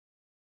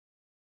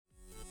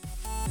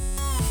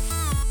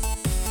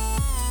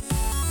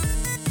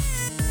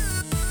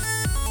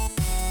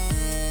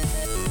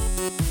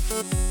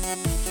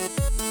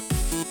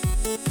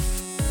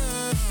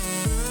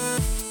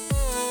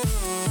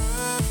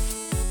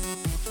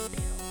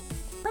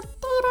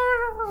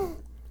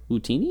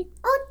Houtini?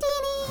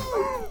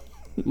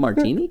 Houtini!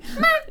 Martini?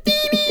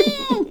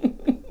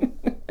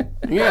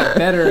 Yeah,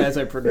 better as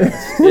I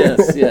progressed.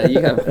 Yes, yeah,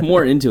 you got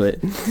more into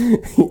it.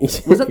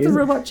 Was that the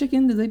Robot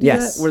Chicken? Did they do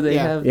Yes. that? Where they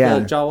Yeah. have Yeah.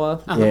 the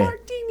Jawa? Yeah.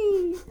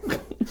 Martini!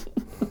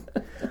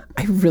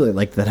 I really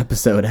liked that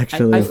episode,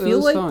 actually. I feel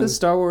was like fun. the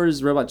Star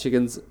Wars Robot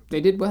Chickens...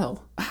 They did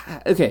well.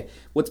 Okay,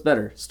 what's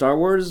better? Star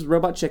Wars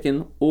Robot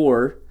Chicken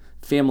or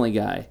Family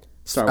Guy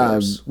Star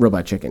Wars?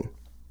 Robot Chicken.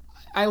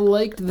 I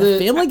liked the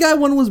Family Guy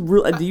one was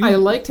real... I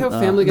liked how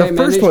Family Guy the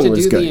first managed one to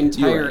was do good. the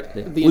entire... You're right.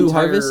 The Blue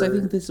entire, Harvest, I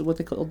think this is what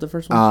they called the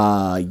first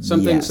one.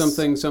 Something, Yes.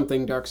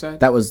 something, Dark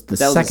Side. That was the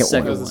That was the second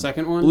second That one. was the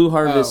second one? Blue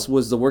Harvest Oh.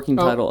 was the working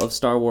title of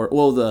Star Wars.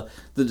 Well, the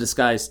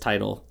disguised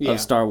title Yeah. of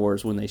Star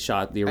Wars when they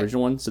shot the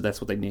original one. So that's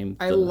what they named.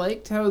 I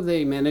liked how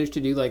they managed to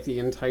do like the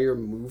entire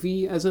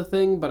movie as a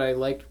thing, but I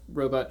liked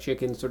Robot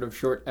Chicken sort of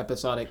short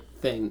episodic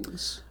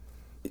things.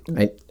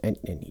 I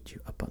need you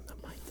up on the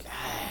mic.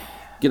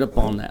 Get up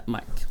on that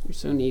mic. You're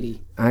so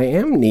needy. I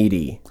am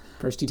needy.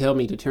 First you tell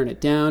me to turn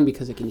it down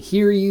because I can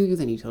hear you,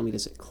 then you tell me to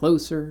sit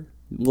closer.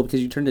 Well,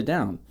 because you turned it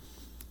down.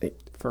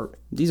 For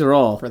These are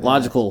all that.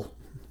 logical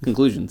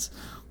conclusions.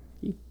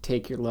 you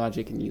take your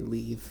logic and you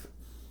leave.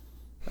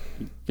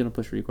 You gonna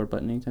push the record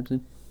button anytime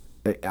soon?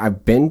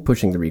 I've been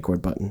pushing the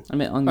record button. I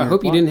mean, on I your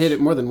hope you didn't watch. hit it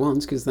more than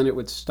once, because then it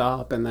would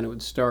stop, and then it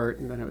would start,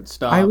 and then it would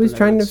stop. I was and then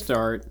trying it would to-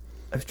 start.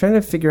 I was trying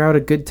to figure out a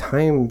good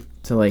time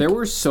to like. There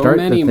were so start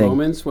the many thing.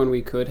 moments when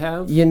we could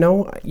have. You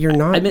know, you're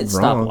not I meant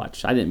wrong.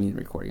 stopwatch. I didn't mean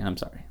recording. I'm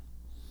sorry.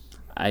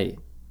 I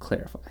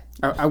clarify.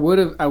 I would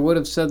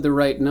have said the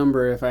right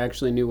number if I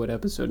actually knew what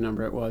episode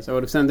number it was. I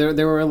would have said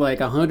there were like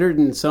 100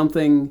 and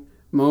something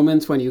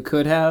moments when you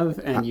could have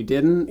and you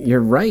didn't. You're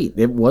right.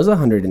 It was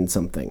 100 and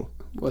something.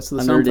 What's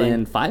the something?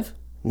 105?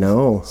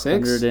 No.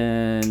 6?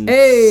 100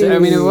 Hey! I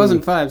mean, it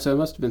wasn't 5, so it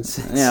must have been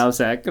 6. Yeah,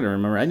 I couldn't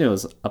remember. I knew it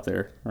was up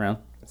there around.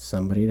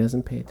 Somebody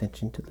doesn't pay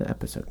attention to the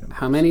episode number.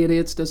 How many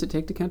idiots does it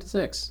take to count to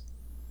 6?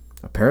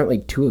 Apparently,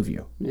 2 of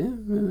you. Yeah,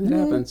 well, it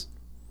happens.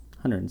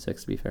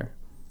 106 to be fair.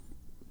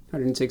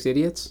 106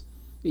 idiots.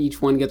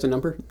 Each one gets a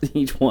number.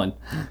 Each one.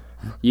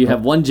 You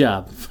have one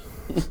job.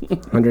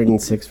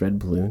 106 red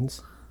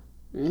balloons.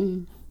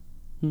 That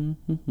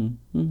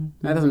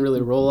doesn't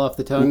really roll off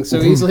the tongue so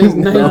easily as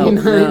 99.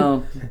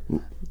 No.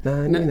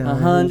 99.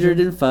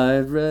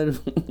 105 red.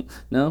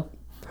 No?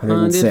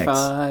 106.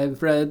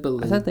 105 red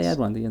balloons. I thought they had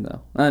one at the end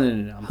though. Oh,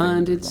 no.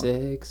 I'm thinking it was wrong.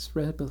 106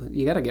 red balloons.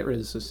 You gotta get rid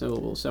of the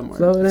syllable somewhere.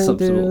 Floating Some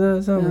through syllable.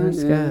 the summer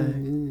sky.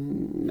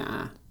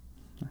 Nah.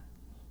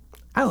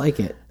 I like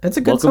it. That's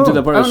a good Welcome song. to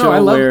the part of Oh, the no, show I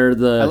love where it.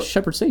 the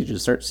shepherd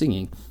sages start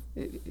singing.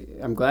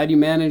 I'm glad you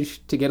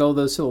managed to get all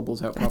those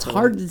syllables out properly. It's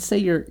hard to say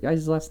your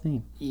guys' last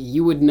name.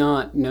 You would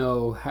not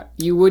know how,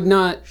 you would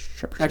not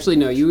actually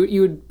no,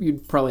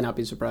 you'd probably not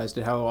be surprised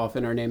at how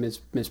often our name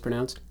is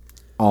mispronounced.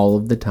 All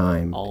of the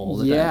time. All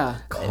the Yeah.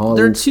 time.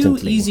 They're two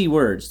Constantly. easy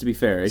words, to be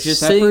fair. It's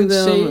just Shepherd saying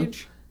them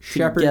sage,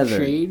 shepherd together.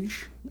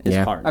 sage. is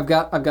Yeah. hard. I've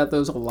got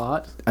those a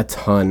lot. A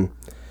ton.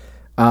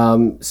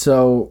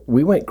 So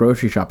we went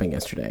grocery shopping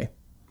yesterday.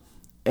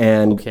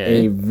 And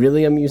Okay. a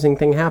really amusing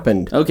thing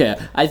happened. Okay,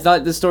 I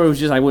thought this story was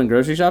just I went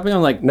grocery shopping.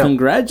 I'm like,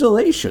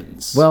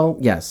 congratulations. Well,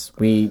 yes,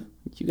 you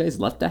guys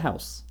left the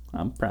house.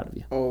 I'm proud of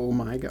you. Oh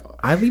my god.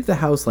 I leave the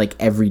house like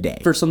every day.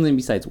 For something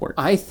besides work.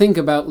 I think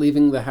about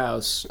leaving the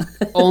house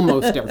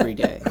almost every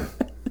day.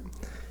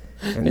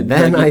 And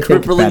then I I get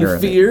think crippling better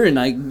of it. fear and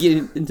I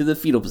get into the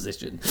fetal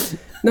position.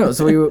 No,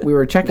 so we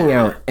were checking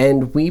out,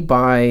 and we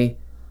buy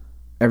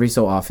every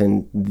so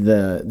often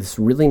this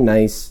really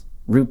nice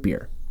root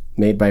beer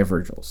made by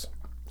Virgil's,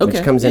 Okay.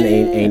 which comes in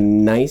a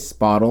nice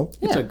bottle.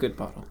 It's a good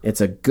bottle.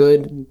 It's a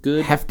good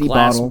hefty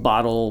glass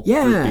bottle.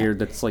 Yeah. Yeah. Beer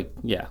that's like,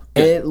 yeah.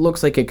 And it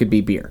looks like it could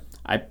be beer.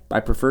 I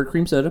prefer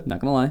cream soda, not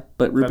gonna lie.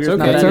 But root That's beer's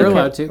not okay. bad You're either.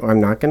 allowed to. I'm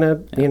not gonna,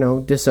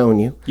 disown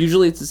you.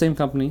 Usually it's the same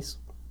companies.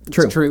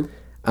 True. It's true.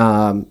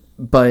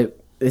 But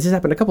this has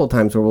happened a couple of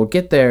times where we'll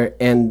get there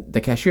and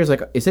the cashier's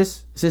like, "Is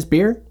this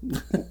beer?"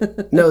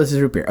 No, this is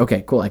root beer.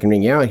 Okay, cool. I can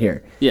bring you out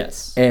here.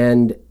 Yes.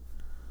 And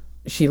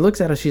she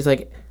looks at us. She's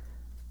like,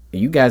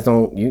 "You guys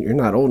you're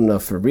not old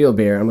enough for real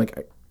beer." I'm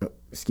like,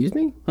 "Excuse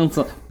me?"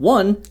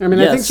 One. I mean,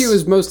 I think yes. she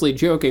was mostly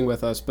joking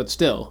with us, but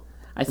still.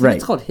 I think Right.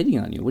 it's called hitting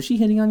on you. Was she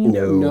hitting on you?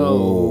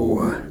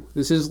 No.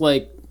 This is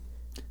like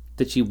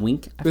Did she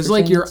wink? After this is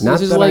like saying your this? Not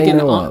this is that like I an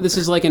know aunt, of. this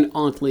is like an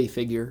auntly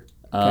figure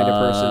kind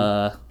of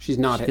person. She's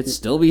not She could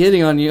still be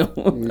hitting on you.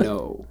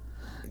 no.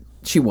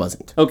 She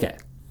wasn't. Okay.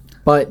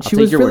 But she take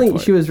was your word really for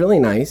it. she was really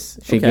nice.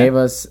 She Okay. gave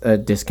us a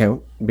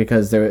discount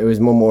because it was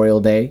Memorial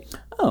Day.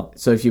 Oh.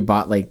 So if you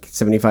bought like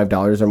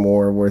 $75 or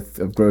more worth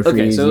of groceries,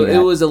 Okay, so you it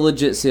got- was a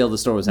legit sale the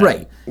store was having.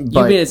 Right, You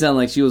but- made it sound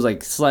like she was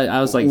like I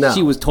was like No.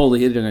 she was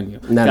totally hitting on you.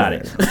 No, Got no,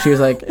 it. no. She was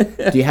like,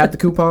 "Do you have the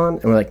coupon?"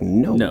 And we're like,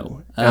 "No."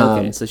 No.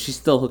 Okay, so she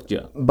still hooked you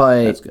up.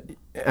 But That's good.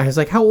 I was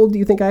like, "How old do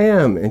you think I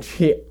am?" And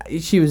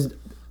she was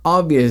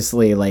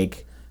obviously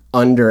like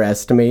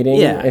underestimating.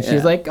 Yeah, And she's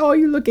yeah. like, "Oh,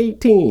 you look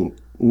 18."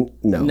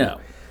 No. No.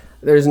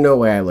 There's no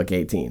way I look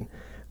 18.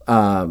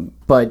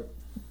 But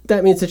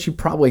that means that she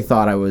probably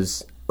thought I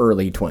was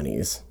early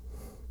 20s.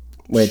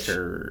 Which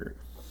Sure.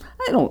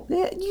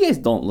 You guys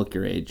don't look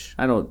your age.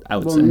 I would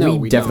Well, say. no. we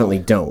we definitely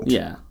don't.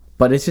 Yeah.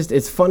 But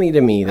it's funny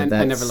to me that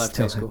I never left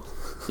high school.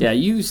 Yeah,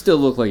 you still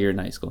look like you're in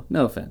high school.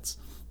 No offense.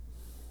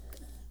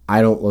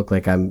 I don't look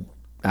like I'm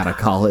out of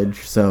college,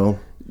 so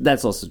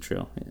That's also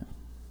true. Yeah.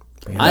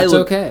 That's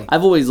okay.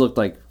 I've always looked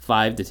like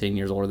 5 to 10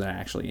 years older than I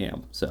actually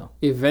am. So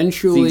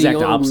Eventually, exact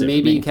you'll opposite for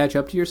maybe me. catch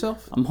up to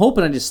yourself. I'm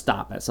hoping I just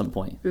stop at some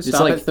point. Just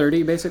stop at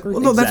 30, basically.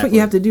 well, no, that's what you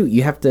have to do.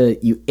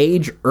 You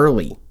age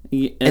early.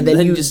 and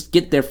then you just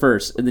get there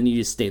first, and then you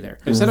just stay there.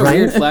 I just had a Right?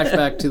 weird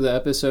flashback to the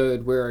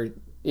episode where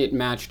it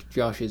matched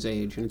Josh's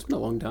age, and it's been a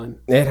long time.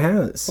 It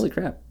has. Holy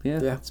crap! Yeah,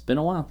 it's been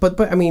a while. But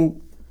I mean,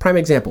 prime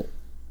example,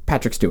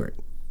 Patrick Stewart.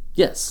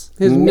 Yes,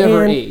 Has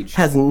never Man aged.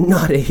 Has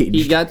not aged.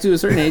 he got to a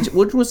certain age,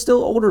 which was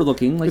still older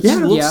looking. Like Yeah.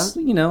 he looks,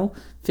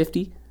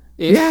 50.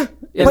 Yeah,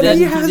 And but then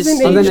he he just- hasn't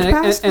and And aged then,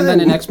 past and then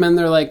in then. X-Men,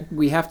 they're like,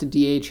 we have to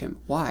de-age him.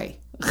 Why?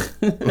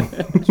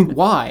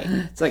 Why?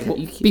 It's like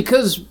you can't-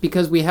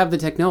 Because we have the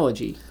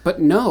technology.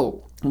 But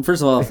no.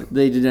 first of all,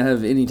 they didn't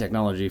have any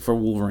technology for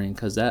Wolverine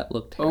because that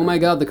looked Oh my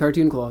God, the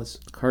cartoon claws.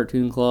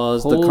 cartoon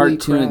claws, the Holy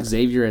cartoon crap.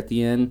 Xavier at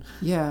the end.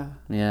 Yeah,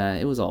 Yeah,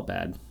 it was all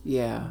bad.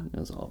 yeah. It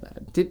was all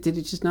bad. Did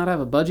it just not have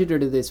a budget, or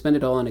did they spend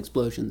it all on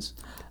explosions?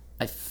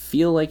 I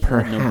feel like it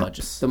had no budget.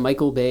 Perhaps. The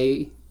Michael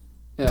Bay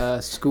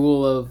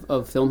school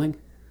of filming.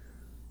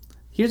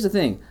 Here's the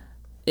thing.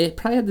 It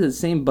probably had the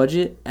same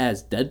budget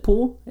as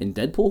Deadpool, and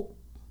Deadpool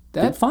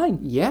did fine.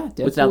 Yeah,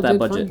 Deadpool Without that did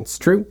budget. fine. It's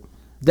true.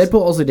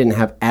 Deadpool also didn't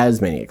have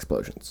as many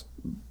explosions.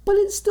 But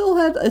it still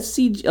had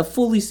a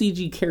fully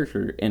CG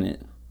character in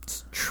it.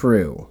 It's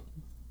true.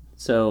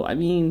 So, I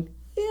mean,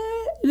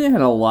 it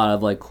had a lot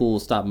of, like, cool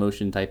stop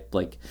motion type,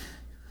 like,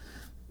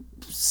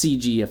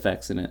 CG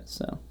effects in it,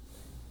 so.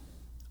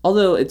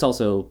 Although it's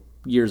also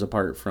years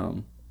apart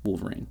from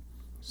Wolverine.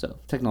 So,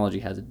 technology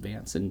has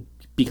advanced and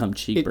become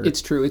cheaper.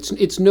 It's true.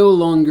 It's no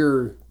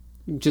longer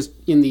just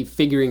in the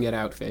figuring it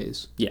out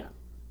phase. Yeah.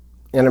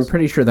 And I'm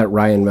pretty sure that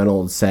Ryan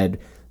Reynolds said,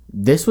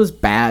 "This was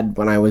bad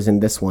when I was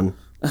in this one.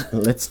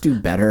 Let's do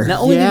better."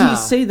 Not only did Yeah. he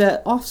say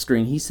that off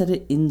screen, he said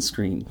it in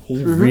screen.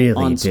 He really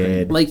On screen.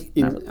 did. Like,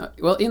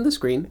 in the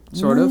screen,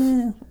 sort of.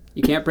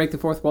 You can't break the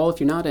fourth wall if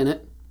you're not in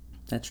it.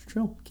 That's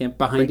true. Can't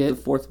Behind break it.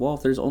 the fourth wall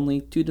if there's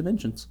only 2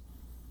 dimensions.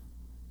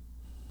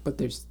 But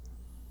there's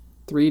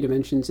 3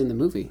 dimensions in the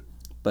movie.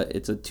 But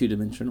it's a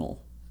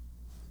 2-dimensional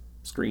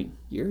screen.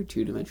 You're a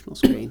 2-dimensional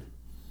screen.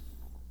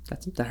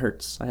 That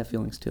hurts. I have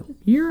feelings too.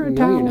 You're a No,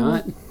 towel. you're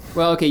not.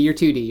 Well, okay, you're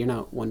 2D. You're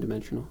not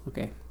 1-dimensional.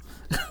 Okay.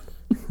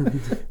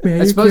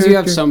 Man, I suppose you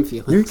have some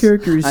feelings. Your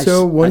character is I so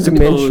s- I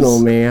one-dimensional,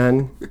 suppose.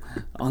 man.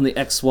 On the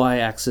XY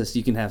axis,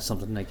 you can have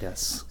something, I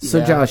guess. So,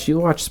 Yeah. Josh, you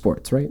watch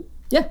sports, right?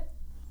 Yeah.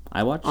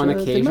 I watch On Big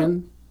Mouth.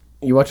 occasion.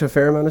 You watch a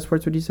fair amount of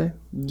sports, would you say?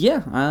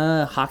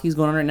 Yeah. Hockey's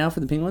going on right now for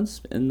the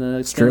Penguins in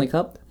the Stanley true.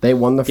 Cup. They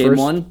won the Game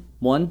first.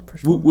 one.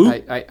 Woo, woo.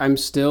 I'm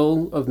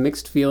still of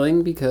mixed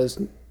feeling because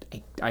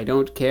I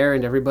don't care,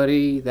 and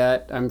everybody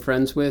that I'm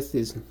friends with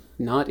is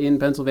not in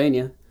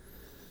Pennsylvania.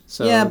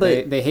 So Yeah,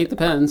 but- they hate the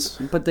Pens.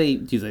 But do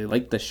they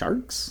like the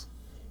Sharks?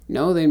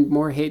 No, they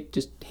more hate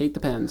the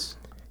Pens.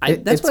 That's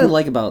it's what I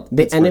like about The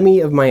Pittsburgh. enemy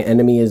of my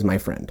enemy is my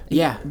friend.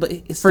 Yeah, But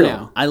it's for still,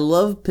 now. I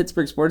love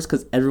Pittsburgh sports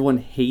because everyone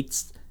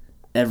hates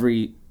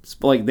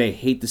they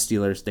hate the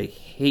Steelers, they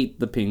hate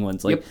the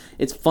Penguins. Like Yep.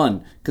 it's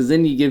fun because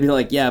then you give me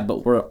like, yeah,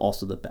 but we're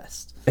also the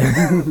best.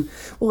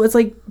 Well, it's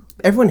like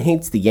everyone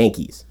hates the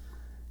Yankees.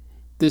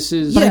 This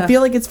is. But Yeah. I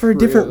feel like it's for a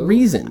different True.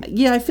 reason.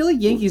 Yeah, I feel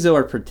like Yankees though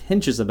are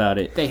pretentious about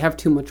it. They have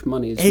too much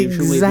money. Is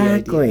usually the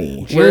Exactly.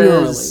 idea. Generally,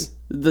 Whereas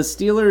the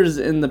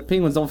Steelers and the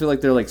Penguins don't feel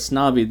like they're like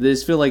snobby. They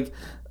just feel like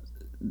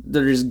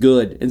they're just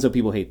good, and so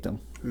people hate them.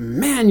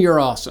 man, you're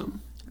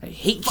awesome. I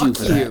hate you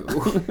for that.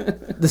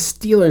 You. The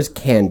Steelers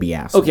can be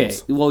assholes. Okay,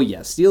 well,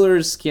 yeah,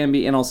 Steelers can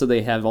be, and also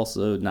they have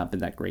also not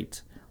been that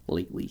great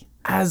lately.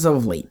 As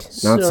of late,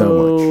 not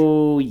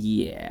so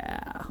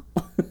yeah,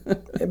 much.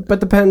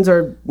 But the Pens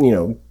are,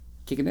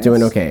 kicking ass.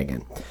 doing okay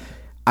again.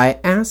 I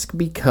ask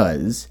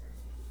because,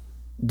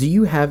 do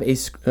you have a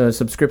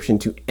subscription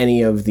to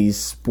any of these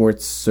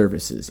sports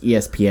services?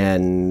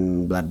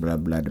 ESPN, blah, blah,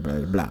 blah, blah,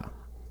 blah.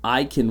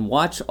 I can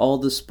watch all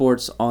the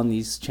sports on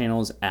these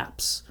channels'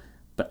 apps,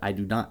 but I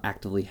do not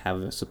actively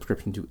have a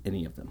subscription to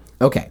any of them.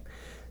 Okay.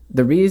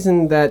 The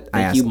reason that I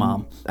Thank ask you,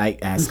 Mom. I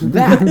ask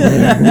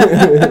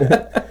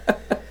that.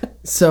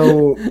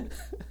 So,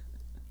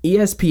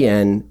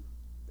 ESPN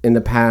in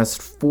the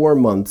past 4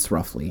 months,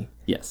 roughly,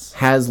 Yes,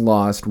 has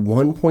lost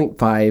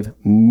 1.5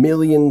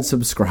 million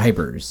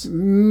subscribers.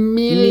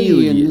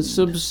 Million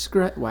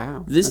subscribe.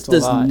 Wow. this that's a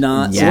does lot.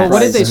 not. Yes. Well, what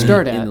did they surprise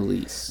start me at? in the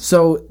least?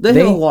 So They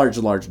have a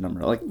large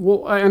number. Like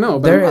Well, I know,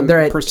 but They're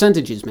at-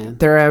 percentages, man.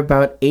 they're at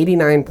about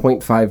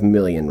 89.5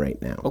 million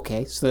right now.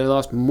 Okay, so they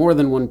lost more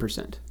than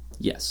 1%.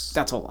 yes,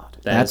 That's a lot.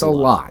 That's a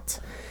lot.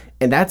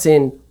 And that's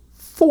in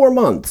 4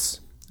 months.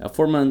 A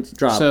 4-month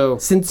drop. So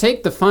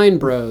take the Fine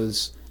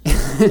Bros.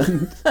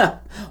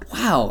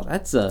 wow,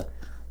 that's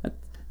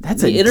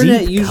That's The a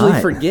internet deep usually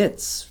cut.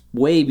 forgets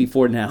way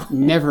before now.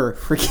 Never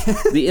forget.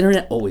 The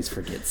internet always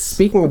forgets.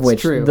 Speaking of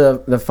which, true.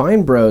 the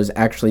Fine Bros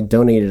actually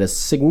donated a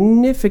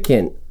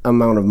significant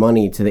amount of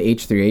money to the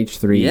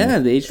H3H3. Yeah,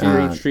 the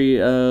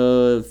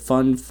H3H3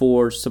 fund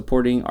for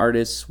supporting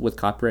artists with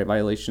copyright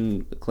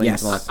violation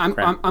claims. Yes. And all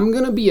that I'm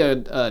crap. gonna be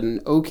an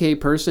okay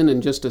person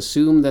and just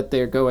assume that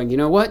they're going, you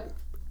know what?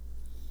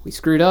 We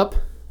screwed up.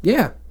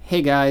 Yeah.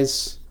 Hey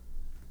guys,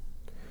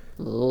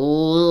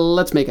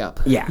 let's make up.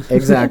 Yeah,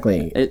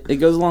 exactly. It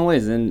goes a long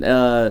ways, and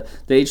the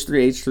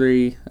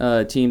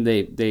H3H3 team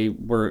they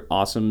were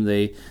awesome.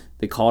 They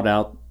called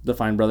out the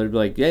Fine Brothers, be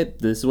like, yeah,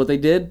 this is what they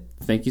did.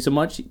 Thank you so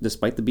much,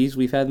 despite the beefs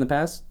we've had in the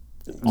past.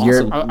 You're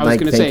Awesome. I was like,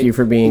 gonna thank say, you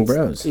for being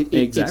it's- bros.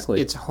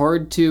 Exactly. It's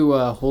hard to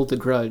hold a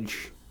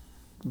grudge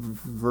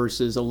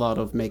versus a lot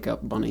of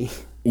makeup money,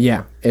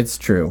 Yeah, it's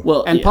true.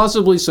 Well, and yeah.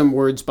 possibly some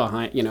words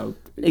behind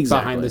Exactly.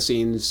 behind the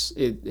scenes.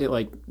 It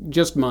like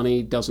just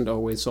money doesn't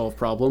always solve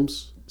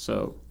problems.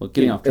 So Well,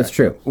 getting off track. It's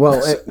true.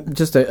 Well,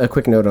 just a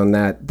quick note on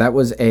that. That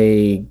was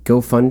a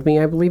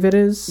GoFundMe, I believe it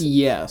is.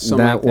 yeah, something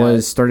That like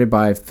was started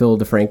by Phil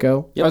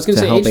DeFranco. I was going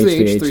to to say help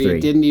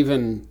H3H3 didn't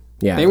even.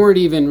 Yeah. They weren't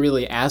even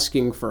really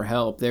asking for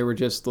help. They were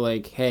just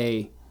like,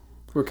 "Hey,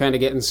 we're kind of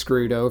getting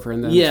screwed over,"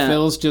 and then Yeah.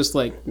 Phil's just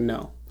like,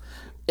 "No."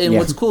 And Yeah.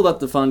 what's cool about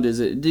the fund is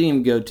it didn't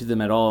even go to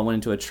them at all. It went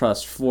into a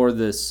trust for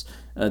this.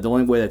 The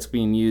only way that's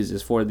being used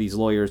is for these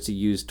lawyers to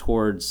use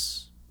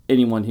towards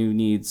anyone who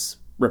needs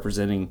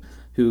representing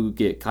who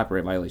get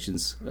copyright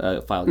violations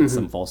filed against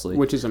them falsely.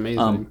 Which is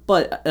amazing.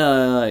 But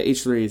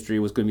H3H3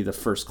 was going to be the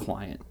first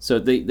client. So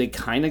they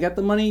kind of got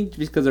the money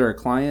because they're a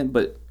client,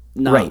 but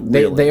not Right.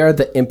 really. They are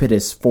the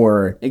impetus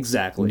for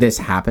Exactly. this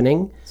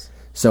happening.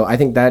 So I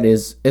think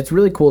it's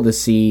really cool to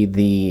see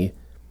the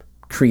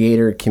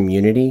creator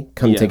community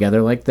come Yeah.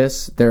 together like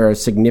this. There are a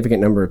significant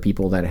number of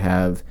people that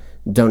have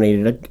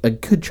donated a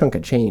good chunk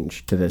of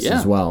change to this Yeah.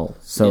 as well.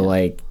 So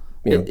like,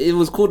 you know, It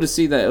was cool to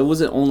see that it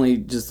wasn't only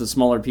just the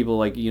smaller people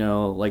like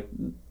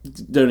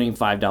donating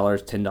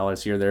 $5,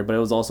 $10 here or there, but it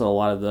was also a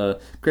lot of the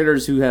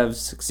creators who have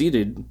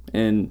succeeded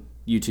in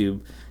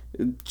YouTube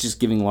just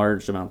giving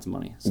large amounts of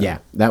money. So, yeah,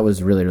 that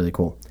was really, really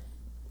cool.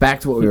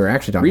 Back to what we were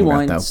actually talking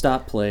rewind, about though.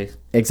 stop, play.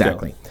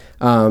 Exactly.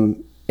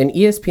 An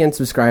ESPN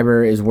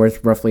subscriber is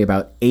worth roughly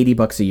about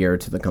 $80 a year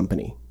to the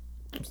company.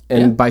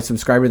 And by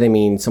subscriber, they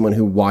mean someone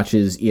who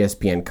watches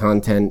ESPN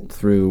content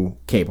through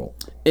cable.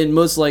 And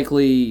most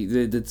likely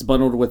it's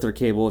bundled with their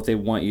cable if they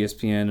want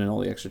ESPN and all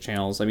the extra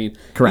channels. I mean,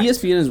 Correct.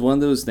 ESPN is one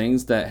of those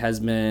things that has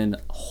been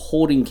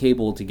holding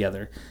cable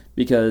together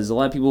because a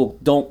lot of people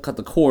don't cut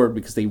the cord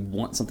because they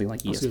want something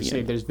like I was going to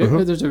say,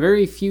 ESPN. there's a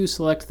very few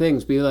select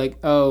things. Be like,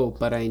 oh,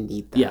 but I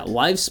need that. Yeah,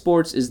 live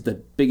sports is the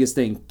biggest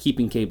thing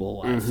keeping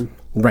cable alive.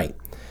 Right.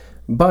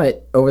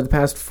 But over the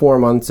past 4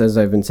 months, as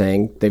I've been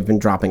saying, they've been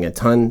dropping a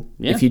ton.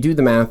 Yeah. If you do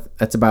the math,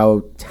 that's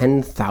about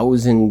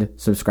 10,000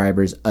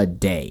 subscribers a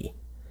day.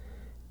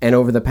 And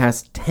over the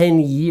past 10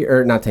 years,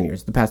 or not 10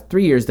 years, the past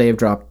 3 years, they have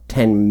dropped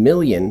 10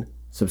 million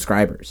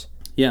subscribers.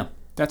 Yeah.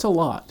 That's a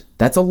lot.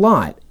 That's a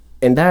lot.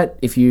 And that,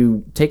 if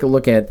you take a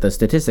look at the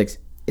statistics,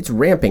 it's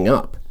ramping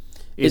up.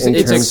 It's, In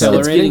it's, terms of- it's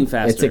accelerating? getting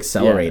faster. It's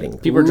accelerating. Yeah.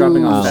 People are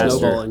dropping off faster.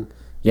 Snowballing.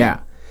 Yeah.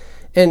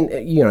 And,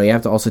 you know, you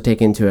have to also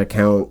take into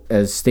account,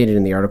 as stated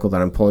in the article that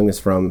I'm pulling this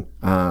from,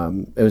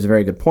 it was a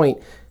very good point.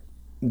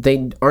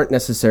 They aren't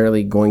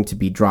necessarily going to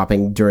be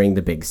dropping during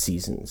the big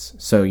seasons.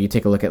 So you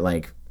take a look at,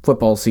 like,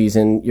 football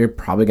season, you're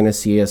probably going to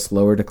see a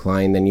slower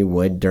decline than you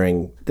would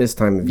during this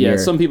time of Yeah, year.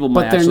 some people But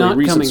might they're actually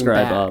not coming resubscribe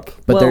back. up.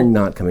 but they're Well,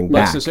 not coming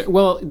back.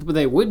 Well,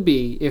 they would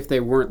be if they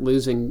weren't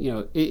losing,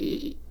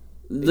 The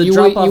you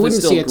drop-off is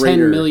wouldn't still see a 10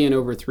 greater. million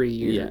over 3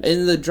 years. Yeah,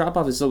 and the drop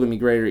off is still going to be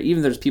greater.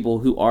 Even there's people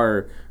who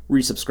are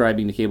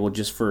resubscribing to cable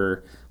just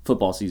for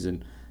football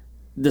season.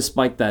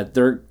 Despite that,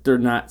 they're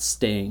not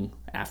staying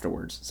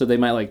afterwards. So they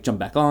might like jump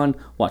back on,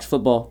 watch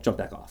football, jump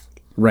back off.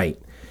 Right.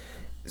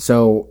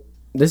 So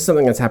this is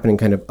something that's happening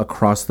kind of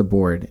across the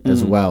board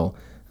as well.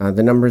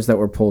 The numbers that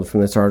were pulled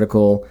from this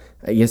article,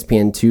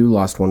 ESPN2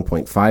 lost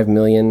 1.5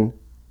 million.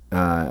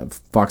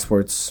 Fox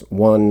Sports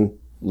 1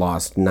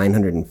 lost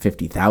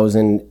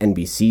 950,000.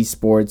 NBC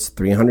Sports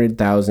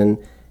 300,000.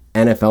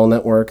 NFL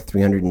Network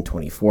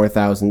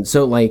 324,000.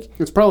 So like,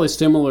 It's probably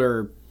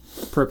similar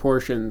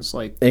proportions,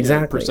 like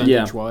Exactly.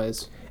 percentage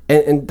wise.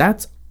 and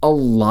that's a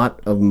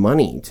lot of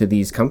money to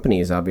these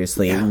companies,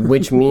 obviously,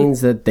 which means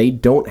that they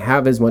don't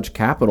have as much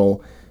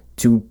capital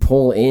to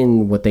pull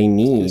in what they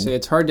need. So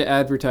it's hard to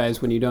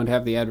advertise when you don't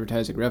have the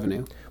advertising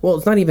revenue. Well,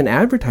 it's not even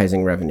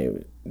advertising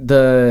revenue.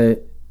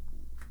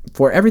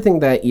 For everything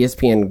that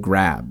ESPN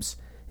grabs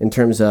in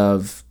terms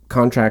of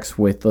contracts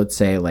with, let's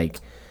say, like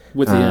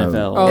With the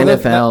NFL. Oh,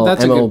 NFL,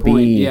 that's a good MLB,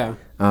 point, yeah.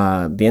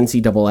 The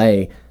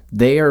NCAA,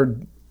 they are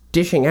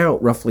dishing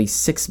out roughly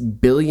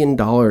 $6 billion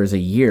a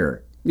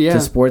year Yeah.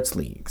 to sports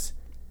leagues.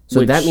 So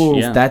Which, that means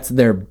yeah. that's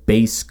their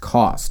base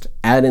cost.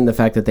 Add in the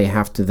fact that they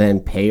have to then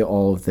pay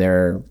all of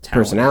their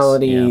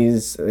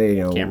personalities,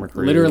 Camera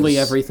crews. Literally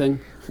everything.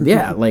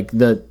 yeah, like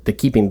the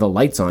keeping the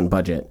lights on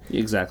budget.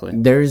 Exactly.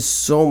 There's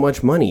so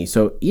much money.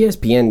 So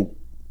ESPN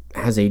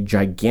has a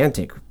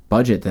gigantic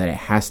budget that it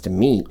has to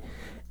meet,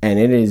 and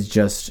it is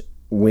just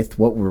with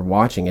what we're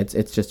watching, it's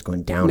just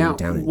going down Now, and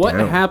down and what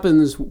down.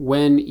 happens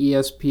when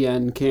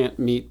ESPN can't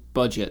meet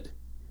budget?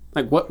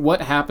 Like,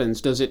 what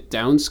happens? Does it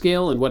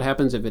downscale? And what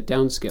happens if it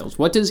downscales?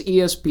 What does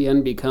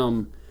ESPN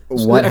become?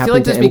 What I feel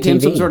like happened to this became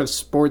some MTV? sort of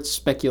sports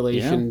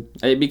speculation.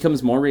 It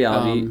becomes more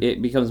reality.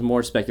 It becomes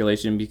more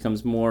speculation.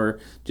 Becomes more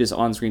just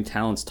on-screen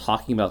talents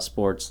talking about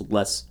sports,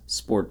 less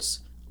sports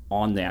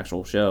on the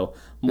actual show.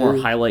 More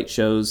highlight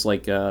shows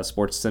like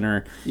Sports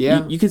Center.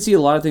 Yeah. You can see a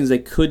lot of things they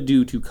could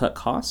do to cut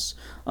costs,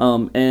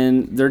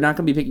 and they're not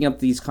going to be picking up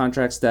these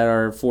contracts that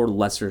are for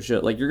lesser show.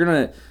 Like, you're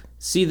going to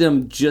see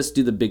them just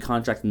do the big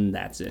contract, and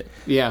that's it.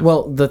 Yeah.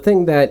 Well, the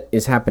thing that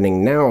is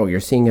happening now, you're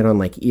seeing it on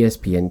like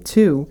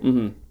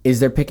ESPN2, is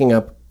they're picking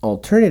up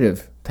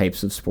alternative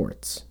types of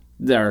sports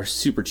They're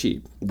super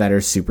cheap. that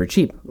are super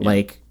cheap,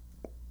 like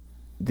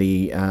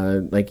the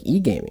like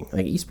e-gaming,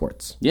 like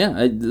esports.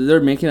 Yeah, they're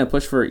making a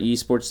push for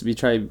esports to be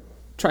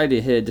try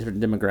to hit a different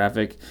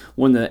demographic,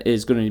 one that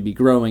is going to be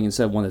growing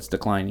instead of one that's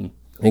declining.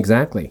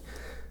 Exactly.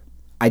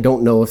 I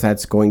don't know if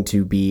that's going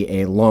to be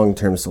a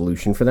long-term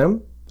solution for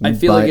them. I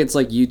feel but like it's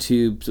like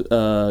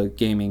YouTube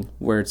gaming,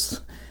 where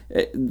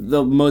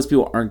most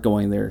people aren't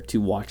going there to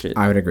watch it.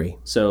 I would agree.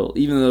 So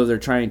even though they're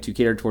trying to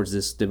cater towards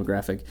this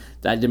demographic,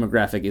 that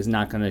demographic is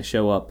not going to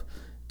show up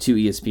to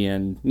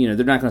ESPN. You know,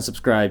 they're not going to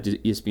subscribe to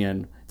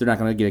ESPN. They're not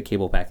going to get a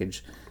cable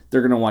package.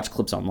 They're going to watch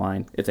clips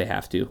online if they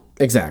have to,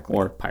 Exactly.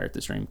 or pirate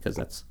the stream, because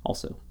that's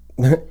also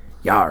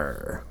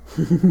Yar.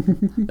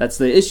 that's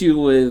the issue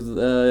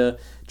with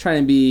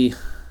trying to be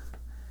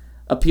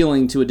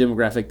appealing to a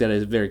demographic that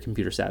is very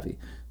computer savvy.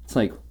 It's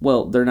like,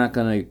 well, they're not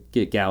going to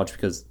get gouged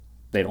because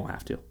they don't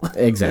have to.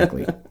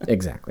 Exactly.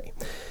 Exactly.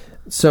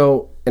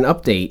 So, an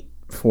update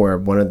for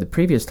one of the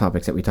previous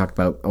topics that we talked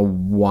about a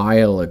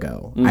while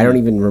ago. I don't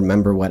even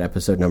remember what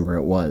episode number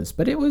it was,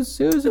 but it was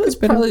a It's good bit of-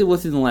 probably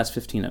within the last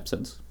 15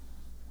 episodes.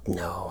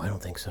 No, I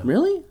don't think so.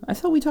 Really? I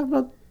thought we talked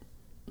about...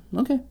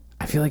 Okay.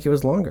 I feel like it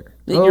was longer.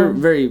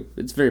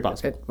 It's very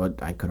possible.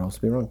 But I could also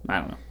be wrong. I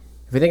don't know.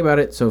 If you think about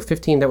it, so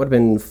 15, that would have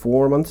been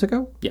 4 months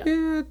ago? Yeah.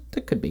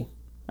 That could be.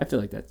 I feel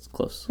like that's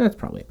close. That's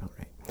probably about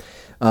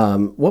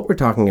right. What we're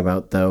talking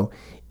about, though,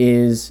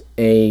 is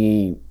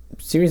a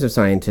series of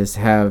scientists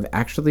have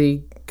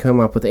actually come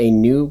up with a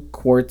new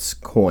quartz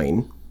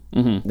coin.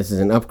 Mm-hmm. This is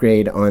an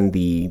upgrade on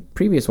the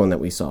previous one that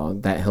we saw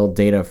that held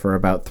data for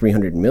about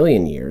 300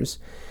 million years.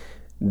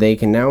 They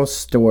can now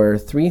store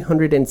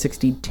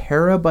 360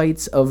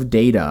 terabytes of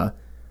data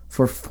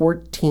for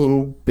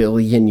 14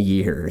 billion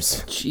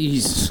years.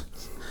 Jeez.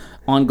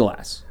 On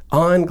glass.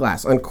 On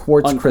glass, on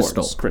quartz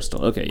crystal. Quartz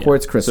crystal. Okay, yeah.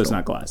 Quartz crystal. So it's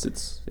not glass.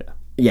 It's, yeah.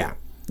 Yeah.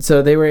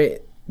 So they were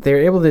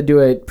able to do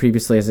it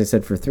previously, as I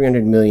said, for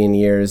 300 million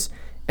years.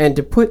 And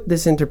to put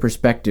this into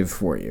perspective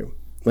for you,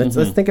 let's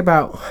think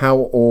about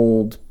how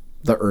old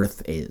the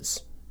Earth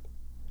is.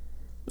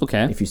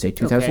 Okay. If you say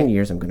 2,000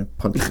 years, I'm going to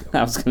punch you.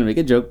 I was going to make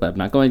a joke, but I'm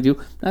not going to. I'm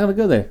not going to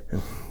go there.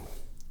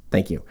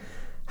 Thank you.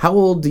 How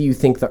old do you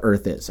think the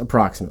Earth is,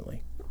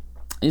 approximately?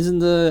 Isn't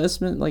the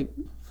estimate like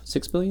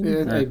 6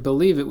 billion? I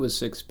believe it was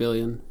 6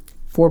 billion.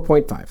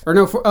 4.5. Or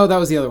no, that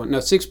was the other one. No,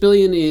 6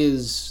 billion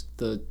is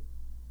the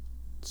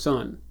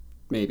sun,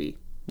 maybe.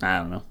 I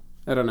don't know.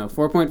 I don't know.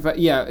 4.5.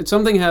 Yeah,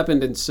 something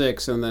happened in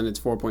 6, and then it's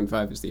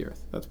 4.5 is the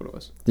Earth. That's what it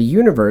was. The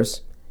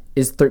universe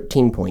is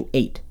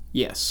 13.8,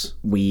 Yes.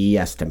 we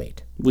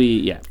estimate.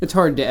 It's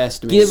hard to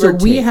estimate. Give So or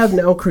we take. have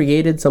now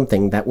created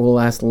something that will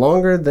last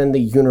longer than the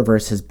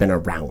universe has been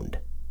around.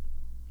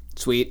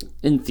 Sweet.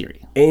 In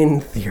theory. In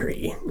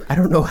theory. I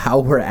don't know how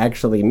we're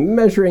actually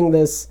measuring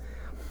this,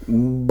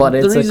 but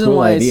it's The reason a cool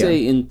why idea. I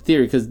say in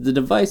theory, because the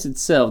device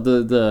itself,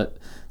 the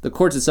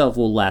quartz itself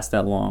will last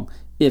that long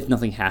if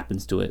nothing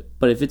happens to it.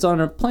 But if it's on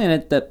a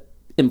planet that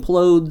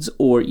implodes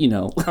or,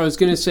 I was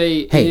going to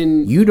say Hey,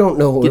 you don't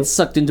know. gets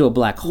sucked into a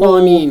black hole. Well,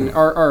 I mean,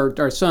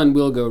 our sun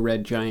will go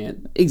red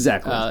giant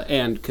Exactly.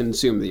 and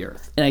consume the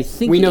Earth. And I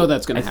think we know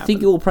that's gonna I think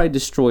happen. it will probably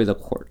destroy the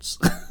quartz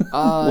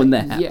when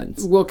that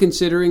happens. Yeah, well,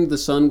 considering the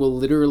sun will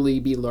literally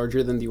be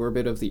larger than the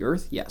orbit of the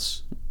Earth,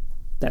 yes.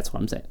 That's what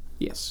I'm saying.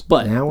 Yes.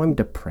 But Now I'm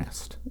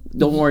depressed.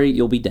 don't worry,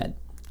 you'll be dead.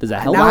 Does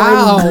that help?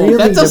 Now I'm really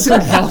that doesn't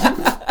depressed.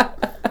 help.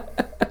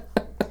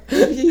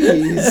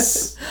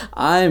 Jeez.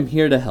 I'm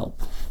here to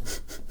help.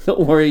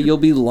 Don't worry, you'll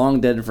be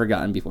long dead and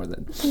forgotten before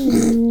then.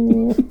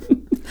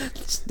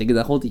 Just dig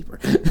that hole deeper.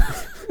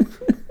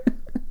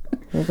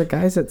 Well, the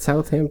guys at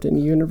Southampton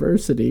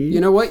University. You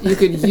know what? You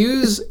could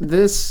use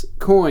this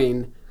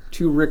coin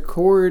to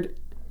record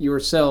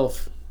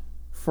yourself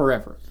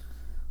forever.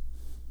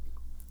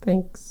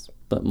 Thanks.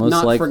 But most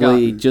Not likely,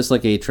 forgotten. just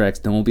like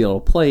Atrex, no one will be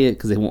able to play it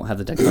because they won't have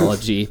the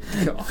technology.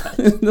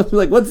 They'll be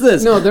like, what's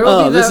this? No, there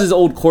will be this that- is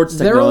old quartz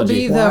There will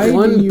be technology. that Why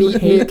one do you beatnik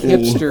hate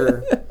me?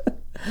 hipster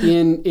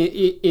in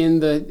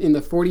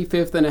the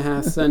 45th and a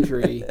half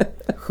century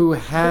who In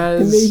the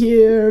has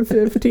year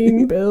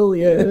 15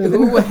 billion.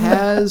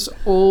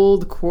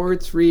 old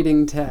quartz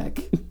reading tech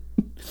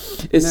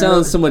It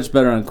sounds so much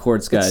better on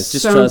Quartz, guys.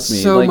 Just sounds trust me.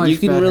 so Like much you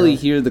can better. really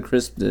hear the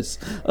crispness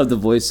of the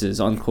voices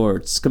on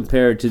Quartz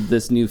compared to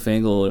this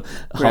newfangled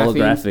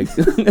holographic,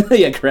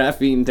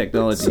 graphene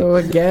technology. So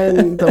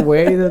again, the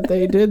way that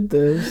they did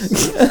this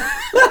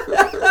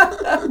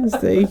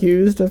is they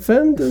used a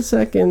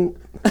femtosecond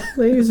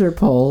laser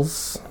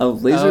pulse A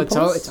laser it's,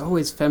 pulse. it's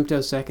always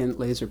femtosecond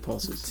laser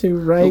pulses. to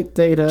write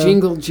data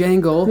Jingle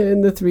jangle.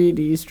 in the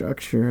 3D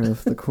structure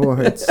of the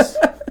quartz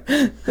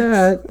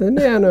at the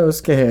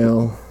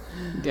nanoscale.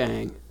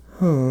 Dang.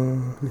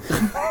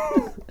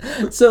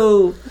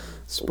 So,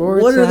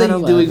 Sports what are at they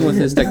 11. doing with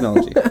this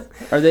technology?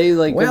 Are they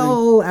like?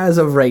 Well, as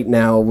of right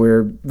now,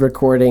 we're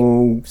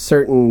recording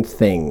certain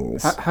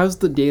things. How's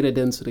the data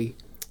density?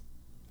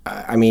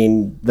 I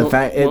mean, the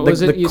fact What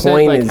was it the you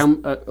coin said?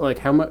 is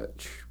How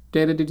much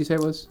data did you say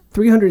it was?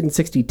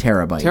 360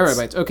 terabytes.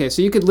 Terabytes. Okay,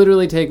 so you could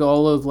literally take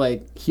all of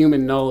like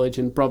human knowledge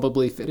and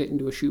probably fit it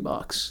into a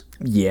shoebox.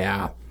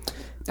 Yeah,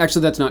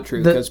 Actually, that's not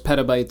true The- because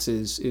petabytes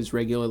is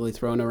regularly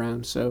thrown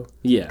around. So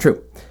yeah,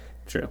 true.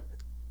 true.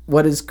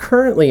 What is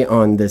currently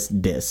on this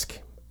disc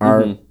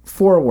are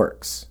 4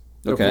 works.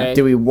 Okay.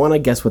 Do we want to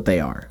guess what they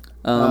are?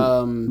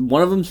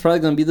 One of them's probably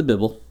going to be the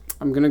Bible.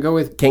 I'm gonna go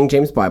with King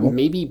James Bible?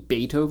 maybe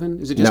Beethoven.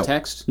 Is it just No.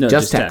 text? No,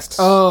 Just text.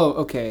 Oh,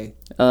 okay.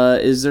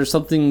 Is there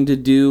something to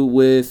do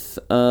with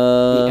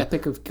The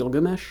Epic of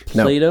Gilgamesh.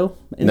 No. Plato?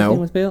 Anything No.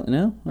 with Plato?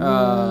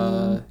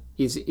 No.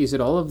 Is it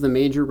all of the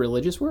major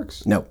religious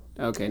works? No.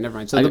 Okay, never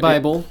mind. So the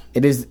Bible.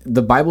 It is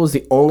the Bible is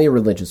the only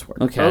religious work.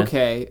 Okay.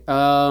 Okay.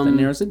 That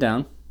narrows it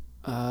down.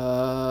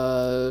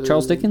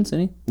 Charles Dickens?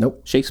 Any?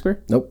 Nope.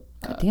 Shakespeare? Nope.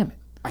 God damn it.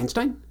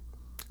 Einstein.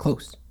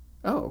 Close.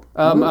 Oh.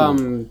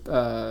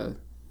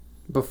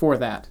 Before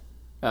that,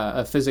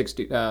 a physics.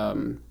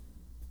 Newton.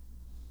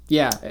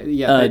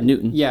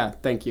 Yeah,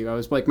 thank you. I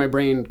was like, my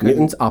brain couldn't.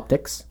 Newton's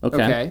optics.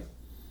 Okay. Okay.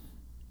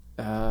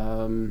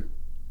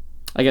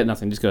 I got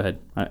nothing. Just go ahead.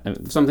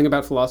 Something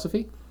about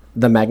philosophy.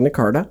 The Magna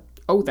Carta.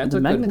 Oh, that's The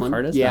a Magna good one.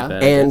 Carta's Yeah, not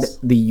bad. And Yes.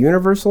 the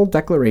Universal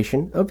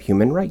Declaration of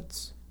Human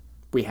Rights.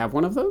 we have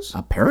one of those.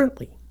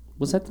 Apparently.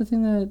 Was that the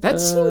thing that That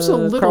seems a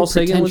little Carl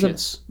Sagan was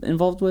pretentious.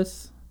 involved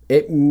with?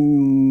 It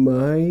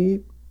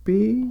might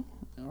be.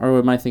 Or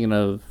am I thinking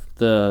of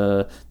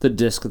the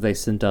disc that they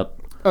sent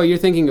up? Oh, you're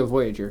thinking of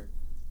Voyager,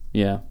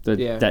 Yeah,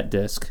 Yeah. that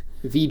disc.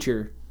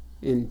 V'ger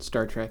in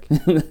Star Trek.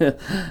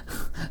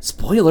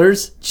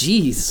 Spoilers.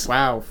 Jeez,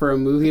 Wow, for a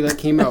movie that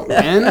came out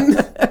when?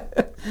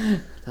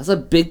 that's a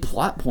big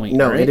plot point.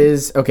 No, right? it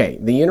is. Okay,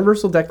 the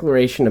Universal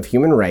Declaration of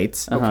Human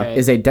Rights Okay.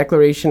 is a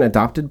declaration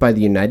adopted by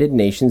the United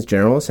Nations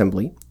General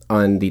Assembly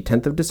on the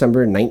 10th of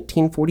December,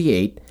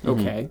 1948,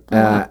 Okay.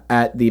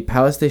 at the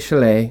Palais des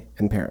Chalets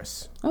in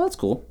Paris. Oh, that's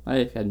cool.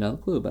 I had no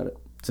clue about it.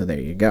 So there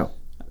you go.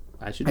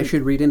 I should. I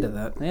should read into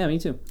that. Yeah, me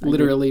too.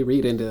 Literally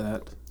read into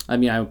that. I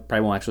mean, I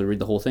probably won't actually read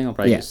the whole thing. I'll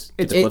probably Yeah. just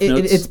get It- the clip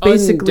notes. it's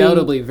basically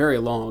Undoubtedly very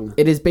long.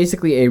 it is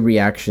basically a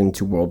reaction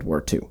to World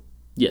War II.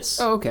 yes.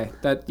 Oh, okay.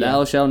 That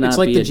Thou shalt not It's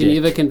like be the a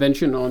Geneva dick.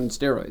 Convention on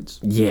steroids.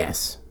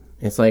 Yes.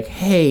 It's like,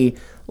 hey,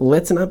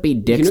 let's not be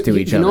dicks to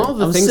each you know other. all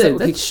the I was things saying,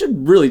 that that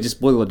should really just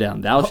boil it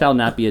down. Thou shalt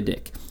not be a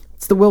dick.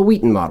 It's the Will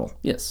Wheaton model.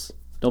 Yes.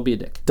 Don't be a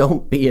dick.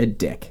 Don't be a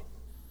dick.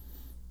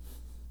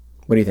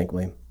 What do you think,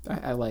 William?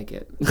 I like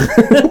it.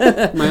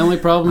 My only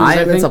problem is I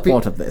am in think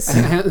support of this.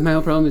 my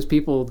only problem is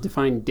people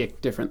define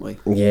dick differently.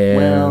 Yeah.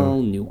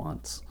 Well,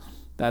 nuance.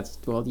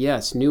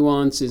 Yes,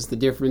 nuance is the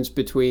difference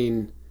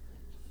between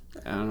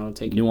I don't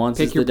know, Nuance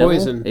pick is your the devil,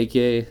 poison.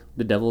 aka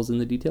the devil's in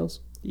the details.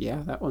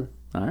 Yeah, that one.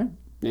 All right.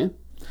 Yeah.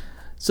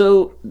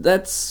 So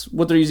that's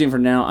what they're using for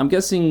now. I'm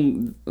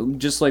guessing,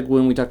 just like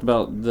when we talked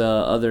about the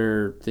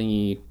other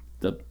thingy,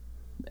 the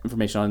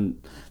information on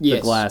the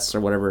Yes. glass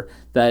or whatever,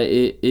 that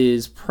it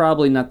is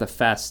probably not the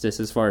fastest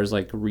as far as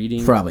like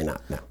reading. Probably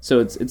not. No. So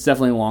it's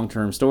definitely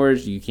long-term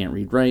storage. You can't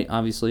read write,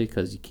 obviously,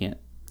 because you can't.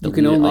 You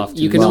can delete it only off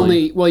too you can easily.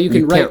 only well you can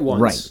You write can't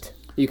once. write.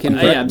 You can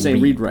Yeah, I'm saying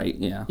read. read write.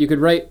 Yeah. you could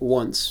write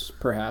once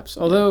perhaps.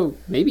 Although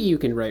maybe you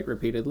can write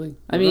repeatedly.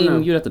 I don't mean, know.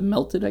 you'd have to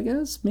melt it, I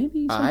guess.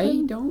 Maybe. I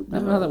something? don't I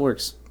don't know how know. that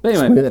works. But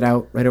anyway, Smooth it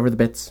out right over the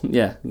bits.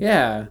 yeah,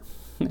 Yeah.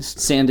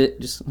 sand it.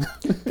 Just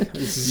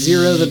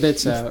Zero the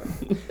bits out.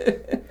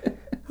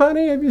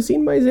 Honey, have you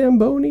seen my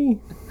Zamboni?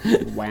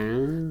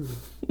 Wow.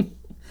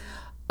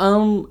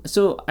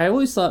 So I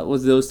always thought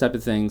with those type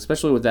of things,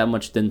 especially with that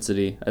much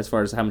density, as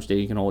far as how much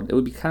data you can hold, it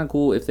would be kind of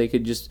cool if they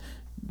could just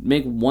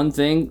make one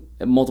thing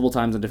multiple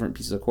times on different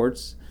pieces of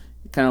quartz,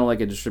 kind of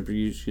like a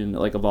distribution,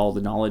 like of all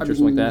the knowledge or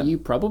something like that. You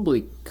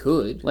probably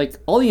could. Like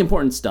all the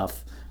important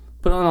stuff,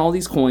 put on all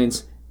these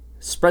coins,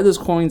 spread those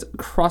coins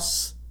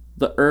across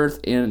the Earth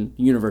and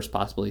universe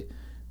possibly,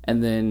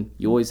 and then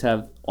you always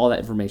have all that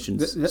information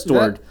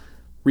stored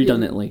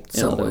redundantly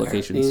in other somewhere.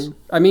 locations. Yeah.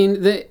 I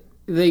mean,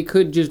 they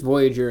could just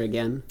Voyager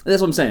again.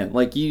 That's what I'm saying.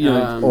 Like you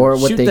know, Or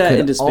what shoot they that could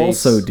into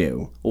space, also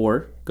do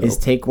or go. is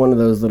take one of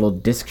those little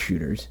disc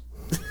shooters.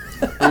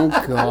 Oh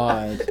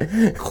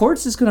God.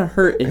 Quartz is gonna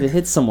hurt if it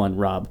hits someone,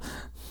 Rob.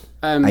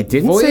 I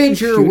didn't Voyager say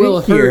shoot will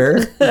it here.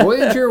 hurt.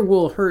 Voyager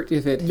will hurt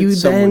if it hits You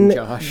someone, then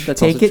Josh. That's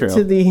take also it true.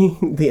 to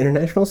the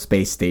International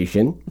Space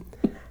Station,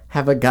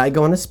 have a guy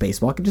go on a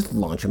spacewalk and just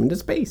launch him into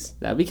space.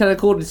 That'd be kind of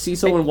cool to see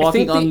someone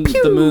walking on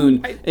think the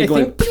moon and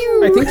going.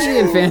 I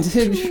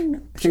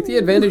think the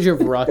advantage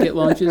of rocket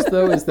launches,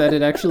 though, is that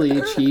it actually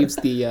achieves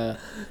the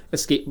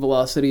escape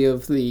velocity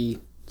of the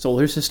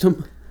solar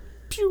system.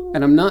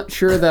 And I'm not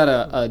sure that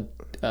a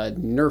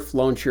Nerf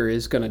launcher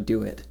is going to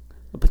do it.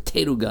 A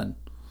potato gun.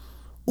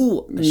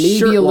 Ooh, Maybe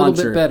shirt a little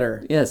launcher. bit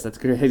better. Yes, that's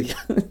a great idea.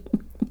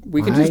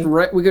 We could just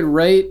write. We could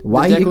write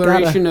Why the you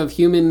Declaration of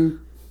Human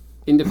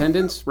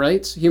Independence,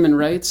 human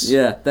rights.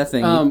 Yeah, that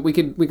thing. We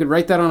could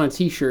write that on a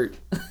T-shirt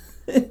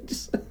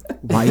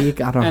Why you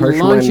got a and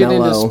Hershey launch it into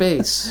Manello?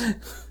 space,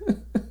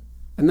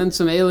 and then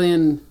some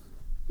alien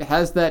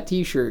has that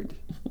T-shirt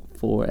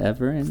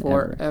Forever and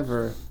ever.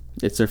 forever.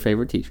 It's their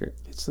favorite T-shirt.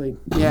 It's like,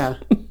 yeah,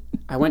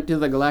 I went to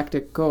the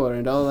Galactic Core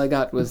and all I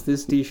got was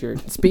this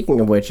T-shirt. Speaking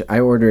of which, I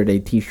ordered a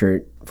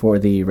T-shirt for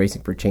the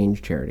Racing for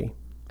Change charity.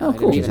 Oh, I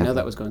didn't even know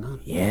that was going on.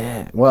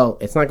 Yeah. Well,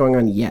 it's not going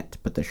on yet,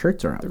 but the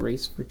shirts are up. The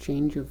race for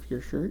change of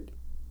your shirt?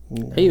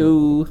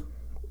 Heyo.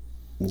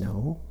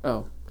 No.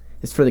 Oh,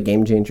 It's for the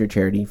Game Changer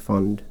charity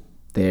fund.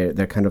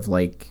 They're kind of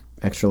like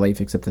Extra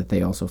Life, except that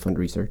they also fund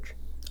research.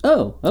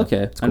 Oh,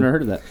 okay. I've never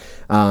heard of that.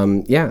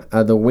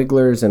 The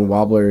Wigglers and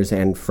Wobblers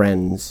and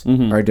Friends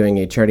are doing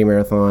a charity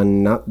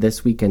marathon, not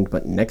this weekend,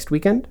 but next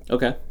weekend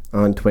Okay.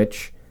 on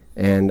Twitch.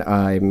 And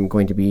I'm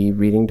going to be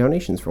reading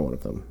donations for one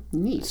of them.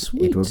 neat.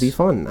 Sweet. It will be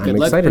fun. Good I'm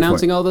luck excited for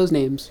pronouncing it. all those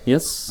names.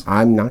 Yes.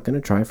 I'm not going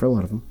to try for a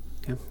lot of them.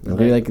 Yeah. I'll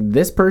be like,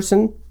 this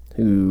person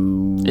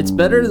who... It's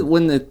better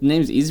when the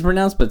name's easy to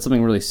pronounce, but it's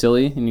something really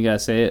silly, and you gotta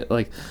say it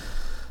like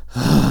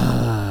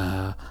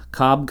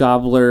Cobb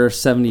Gobbler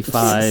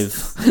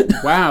 75.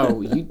 Wow,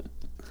 you.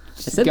 I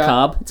said got-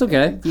 Cobb. It's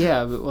okay.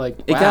 Yeah, but like,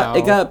 It wow.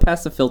 got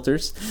past the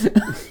filters.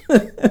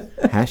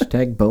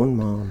 Hashtag Bone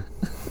Mom.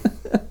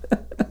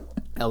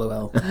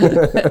 LOL.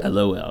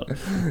 LOL.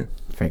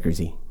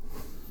 Fragersy.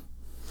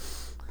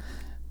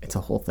 It's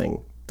a whole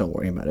thing. Don't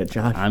worry about it,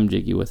 Josh. I'm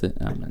jiggy with it.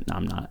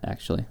 I'm not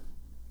actually.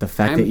 The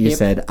fact I'm that you hip.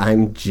 said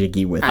I'm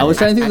jiggy with I was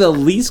it. trying to think of the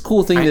least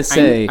cool thing to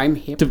say I'm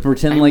hip. to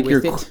pretend I'm like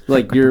with you're it.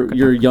 like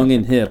you're young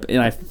and hip,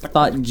 and I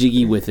thought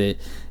jiggy with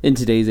it in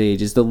today's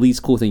age is the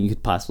least cool thing you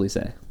could possibly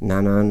say. No.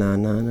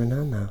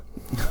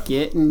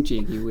 Getting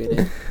jiggy with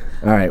it.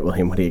 All right,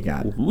 William, what do you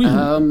got?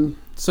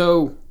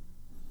 So,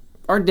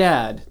 our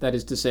dad, that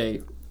is to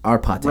say, Our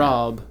pot.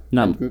 Rob.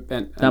 Not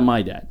and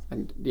my dad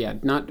yeah,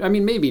 not. I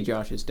mean, maybe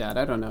Josh's dad.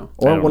 I don't know.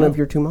 I Or don't one know. of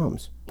your two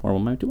moms. or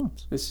one of my two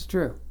moms. This is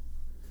true.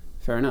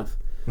 Fair enough.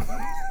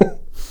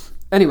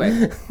 Anyway,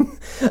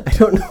 I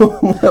don't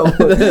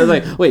know.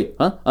 Like, wait,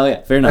 huh? Oh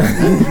yeah, fair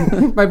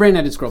enough. my brain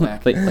had to scroll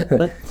back. Wait,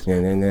 what?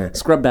 Nah.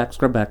 Scrub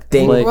back.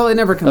 Ding. Like, Well, it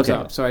never comes Okay.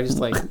 up, so I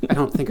just I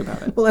don't think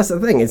about it. Well, that's the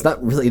thing. It's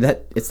not really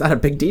that. It's not a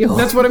big deal.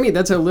 That's what I mean.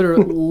 That's how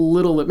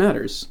little it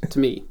matters to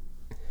me.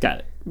 got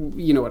it.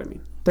 You know what I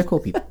mean? They're cool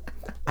people.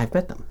 I've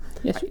met them.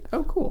 Yes.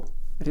 Oh, cool.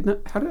 I did not.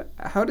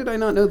 How did I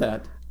not know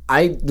that?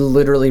 I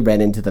literally ran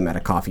into them at a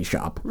coffee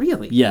shop.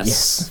 Really?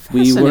 Yes.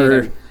 We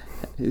were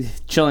Fascinating.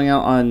 chilling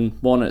out on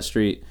Walnut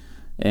Street,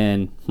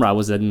 and Rob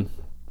was in.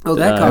 Oh,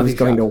 that I coffee was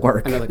going shop. to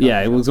work. I know the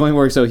Yeah, it was going to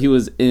work, so he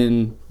was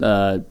in.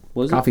 What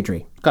was Coffee it?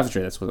 Tree. Coffee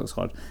Tree. That's what it was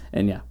called.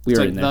 And yeah, we It's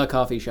were like in there. the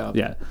coffee shop.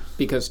 Yeah.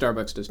 Because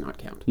Starbucks does not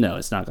count. No,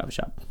 it's not a coffee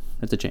shop.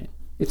 It's a chain.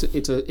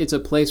 It's a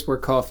place where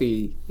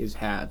coffee is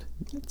had.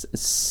 It's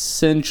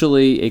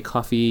essentially a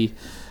coffee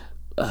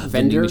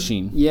vending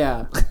machine.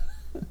 Yeah.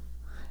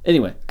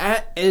 Anyway,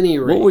 At any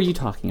rate, what were you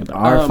talking about?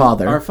 Our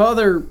father. Our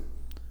father,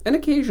 and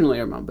occasionally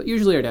our mom, but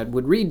usually our dad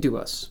would read to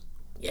us.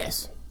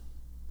 Yes.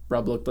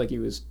 Rob looked like he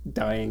was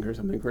dying or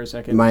something for a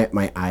second.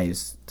 My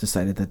eyes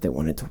decided that they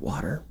wanted to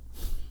water.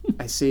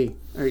 I see.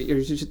 Are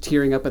you just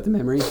tearing up at the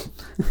memory?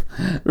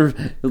 Or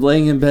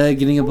laying in bed,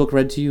 getting a book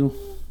read to you.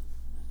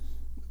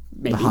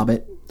 Maybe. The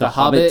Hobbit. The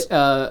Hobbit.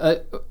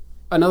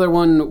 Another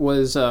one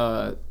was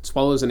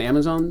Swallows and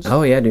Amazons.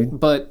 Oh yeah, dude.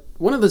 But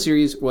one of the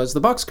series was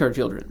the Boxcar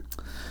Children.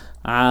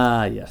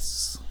 Ah,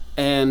 yes.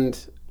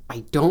 And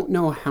I don't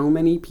know how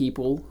many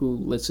people who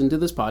listen to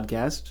this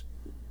podcast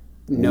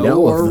know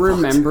Know of or the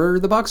remember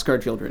the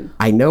Boxcar Children.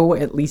 I know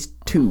at least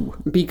two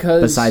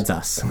Because besides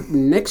us.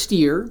 next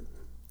year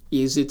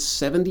is its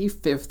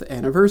 75th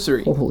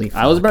anniversary. Holy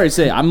fuck. I was about to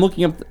say, I'm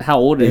looking up how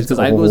old it is because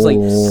I was like,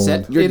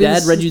 Set- your it dad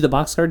is- read you the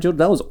Boxcar Children?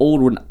 That was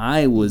old when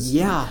I was.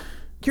 Yeah.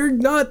 You're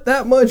not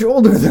that much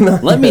older than I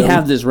Let me am.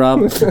 have this,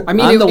 Rob. I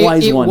mean, I'm the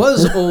wise it one.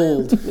 was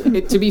old.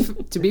 To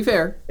be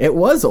fair, It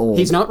was old.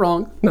 he's not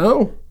wrong.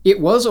 No. It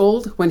was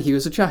old when he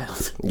was a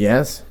child.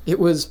 Yes. It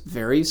was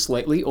very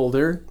slightly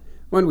older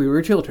when we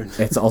were children.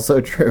 It's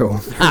also true.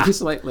 Very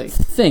slightly.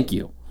 Thank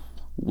you,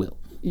 Will.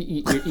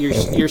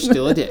 You're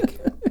still a dick.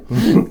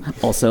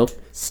 Also,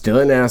 Still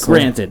an asshole.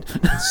 granted,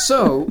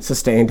 So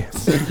Sustained.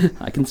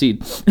 I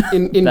concede.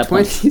 in That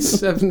point.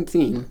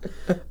 2017,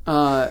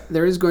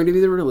 there is going to be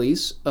the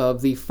release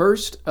of the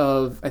first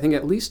of, I think,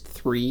 at least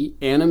 3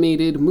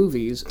 animated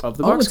movies of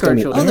the it's gonna Boxcar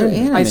be Children.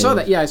 animated. I saw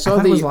that. Yeah, I saw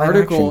thought it was the live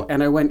article, action.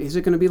 and I went, "Is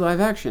it going to be live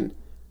action?"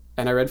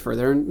 And I read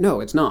further, and no,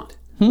 it's not.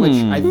 Which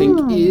I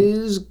think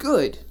is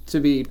good. To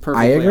be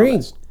perfectly I agree.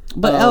 honest.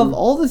 But out of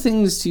all the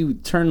things to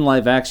turn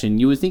live action,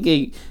 you would think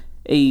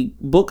a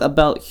book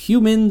about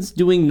humans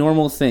doing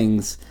normal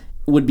things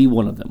would be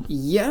one of them.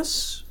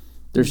 Yes.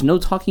 There's no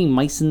talking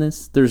mice in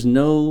this. There's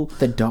no...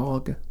 The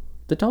dog.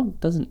 The dog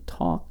doesn't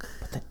talk.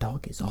 But the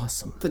dog is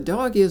awesome. The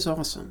dog is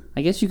awesome.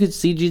 I guess you could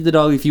CG the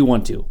dog if you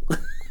want to.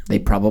 They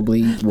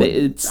probably would.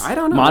 It's I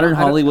don't know. modern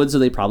Hollywood, so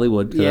they probably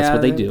would. 'Cause that's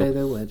what they do.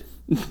 They would.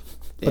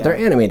 But they're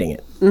animating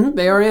it. Mhm,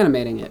 they are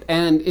animating it,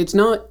 and it's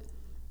not.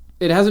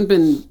 It hasn't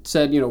been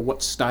said,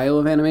 what style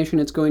of animation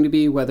it's going to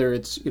be, whether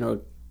it's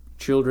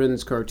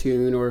children's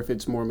cartoon or if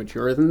it's more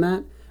mature than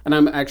that. And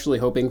I'm actually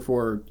hoping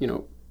for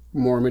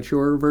more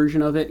mature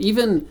version of it.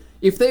 Even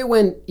if they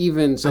went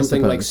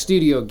something like suppose.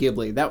 Studio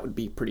Ghibli, that would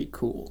be pretty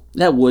cool.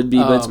 That would be,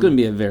 but it's going to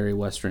be a very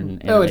Western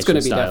animation Oh, it's going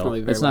to be style.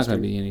 definitely very It's not Western.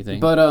 going to be anything.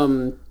 But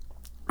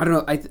I don't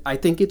know. I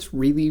think it's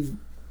really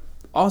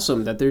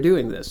awesome that they're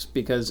doing this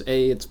because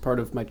it's part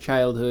of my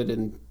childhood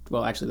and.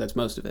 Well, actually, that's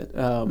most of it.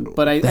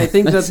 But I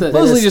think that the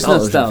mostly just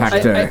nostalgia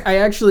nostalgia. factor. I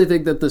actually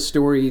think that the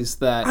stories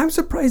that I'm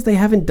surprised they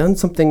haven't done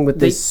something with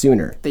this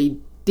sooner. they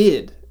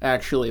did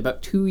actually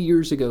about 2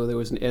 years ago, there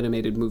was an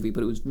animated movie,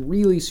 but it was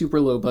really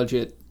super low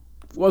budget,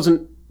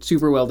 wasn't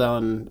super well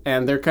done,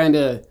 and they're kind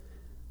of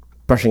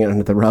Brushing it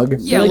under the rug. a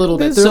Like, little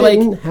bit. this They're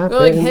didn't happen.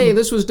 like, hey,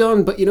 this was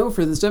done, but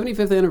for the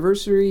 75th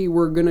anniversary,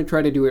 we're gonna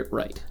try to do it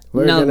right.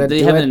 We're no, gonna they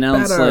do haven't it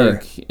announced better.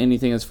 like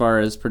anything as far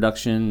as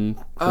production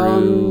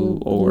crew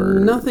or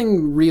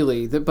Nothing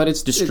really, but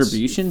it's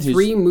Distribution? It's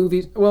 3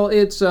 movies. Well,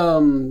 it's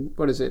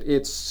what is it?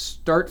 It's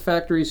Start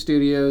Factory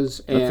Studios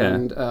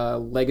and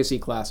Legacy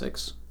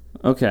Classics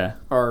Okay.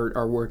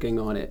 are working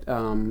on it.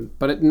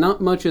 But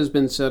not much has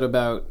been said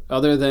about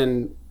other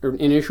than an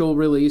initial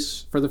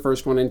release for the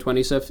first one in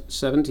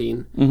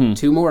 2017.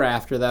 2 more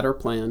after that are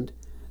planned,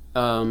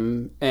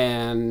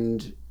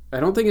 and. I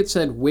don't think it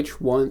said which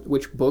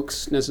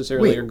books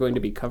necessarily are going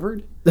to be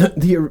covered.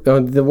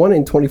 The one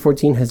in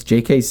 2014 has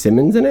J.K.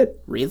 Simmons in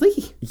it. Really?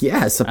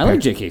 Yes, I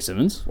like J.K.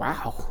 Simmons.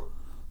 Wow.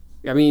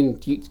 I mean,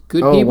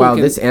 good Oh people wow,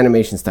 can... this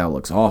animation style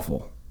looks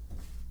awful.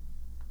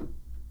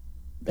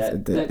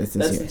 That's is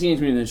the Teenage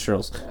Mutant Ninja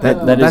Turtles. That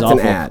is that's an awful.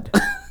 ad.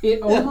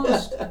 It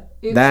almost...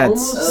 It's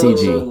That's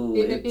almost, CG. Oh,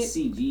 It- it's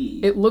CG.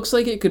 It looks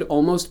like it could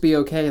almost be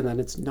okay, and then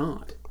it's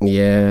not.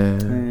 Yeah.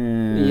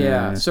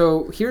 Yeah.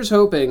 So here's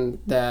hoping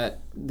that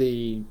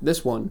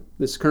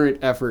this current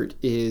effort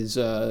is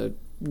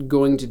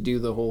going to do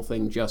the whole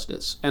thing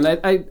justice. And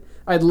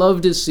I'd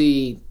love to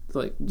see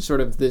like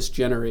sort of this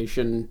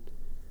generation.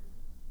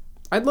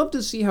 I'd love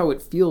to see how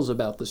it feels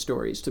about the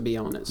stories, to be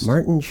honest.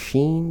 Martin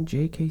Sheen,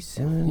 J.K.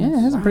 Simmons. Yeah, it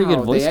has a pretty good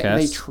Wow, voice they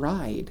cast.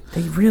 tried.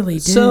 They really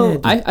did.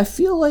 So I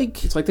feel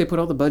like It's like they put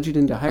all the budget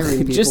into hiring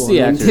people. just the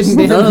and then actors,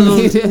 didn't none of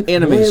animate them it.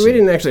 animation. we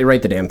didn't actually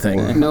write the damn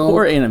thing. No.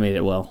 or animate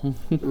it well.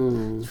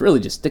 It's really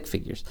just stick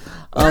figures.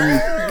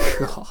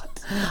 God.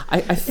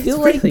 I feel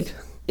It's like really-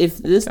 if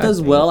this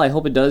does well, I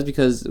hope it does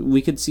because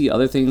we could see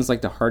other things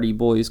like the Hardy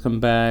Boys come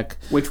back.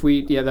 Which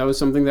that was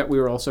something that we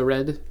were also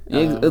read.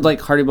 Like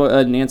Hardy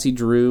Boy, Nancy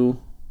Drew.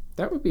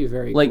 That would be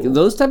very Like cool.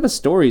 those type of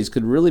stories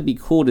could really be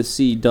cool to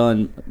see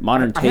done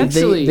modern I takes.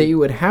 actually- They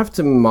would have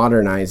to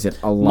modernize it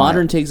a lot.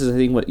 Modern takes is I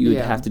think what you would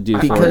Yeah. have to do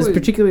for Because it.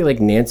 particularly like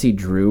Nancy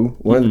Drew,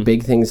 one of the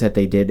big things that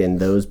they did in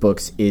those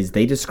books is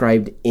they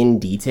described in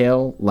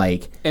detail,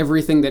 like,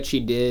 everything that she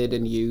did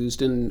and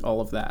used and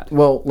all of that.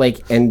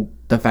 and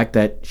the fact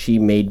that she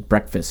made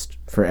breakfast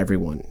for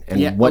everyone and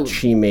Yeah, what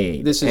she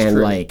made this is and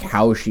true. like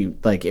how she,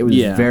 like, it was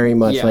Yeah. very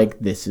much Yeah. like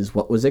this is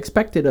what was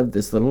expected of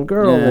this little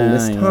girl in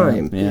this Yeah,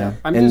 time. yeah.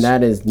 I'm And just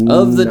that is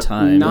Of the no-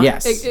 time.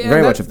 Yes, and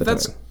very much of the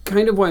that's time.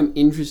 kind of why I'm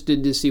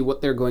interested to see what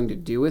they're going to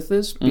do with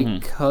this Mm-hmm.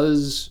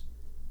 because,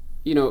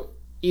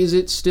 is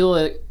it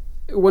still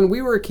when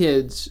we were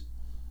kids,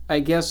 I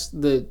guess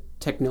the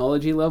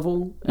technology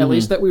level, at Mm-hmm.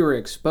 least that we were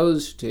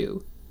exposed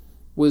to,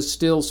 was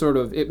still sort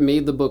of, it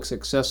made the books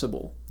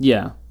accessible.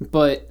 Yeah.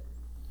 But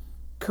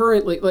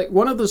currently, like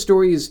one of the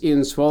stories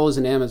in Swallows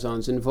and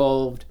Amazons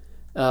involved,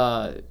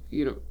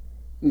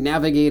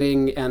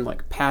 navigating and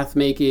like path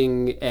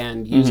making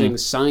and using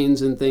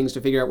signs and things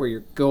to figure out where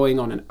you're going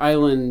on an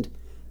island.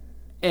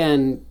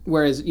 And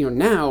whereas,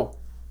 now,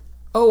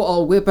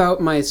 I'll whip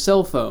out my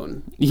cell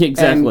phone Yeah,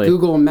 exactly. and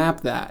Google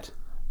Map that.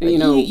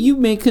 You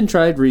may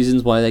contrived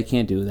reasons why they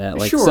can't do that,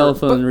 like sure, cell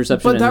phone but,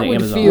 reception but that in would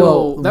Amazon. feel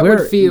Well, that we're-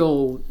 would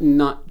feel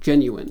not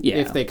genuine Yeah.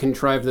 if they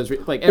contrived those.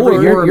 Like Or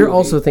every you're horror movie.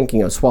 also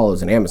thinking of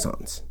Swallows and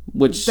Amazons.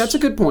 which That's a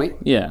good point.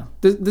 yeah.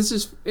 This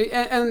is,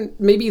 and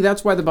maybe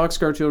that's why the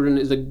Boxcar Children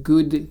is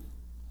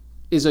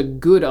a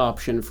good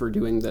option for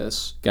doing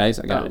this. Guys,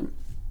 I got it. Um,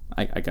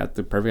 I got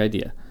the perfect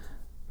idea.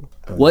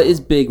 What is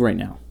big right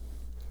now?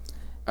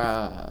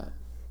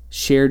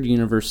 Shared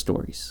universe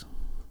stories,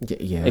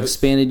 Yeah.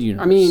 expanded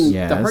universe. I mean,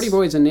 Yes. the Hardy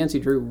Boys and Nancy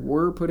Drew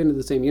were put into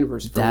the same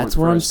universe. that's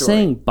for what a I'm story.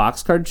 saying.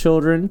 Boxcar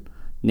Children,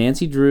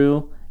 Nancy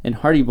Drew, and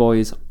Hardy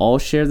Boys all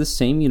share the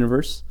same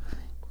universe.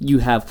 You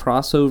have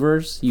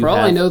crossovers. For all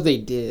I know, they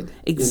did.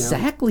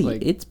 exactly.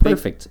 Like, It's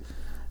perfect.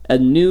 A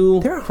new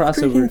There are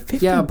crossover.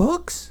 150 Yeah.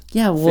 books.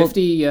 Yeah, well,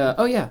 50.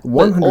 Oh yeah,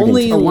 150.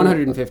 only- or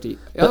 150.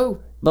 Oh,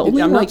 But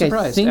only I'm not like I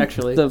surprised, think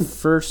actually. the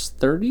first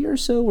 30 or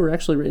so were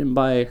actually written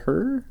by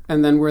her.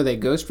 And then were they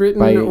ghostwritten,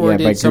 By- or yeah,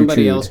 by did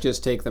somebody Gertrude. else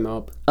just take them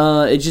up?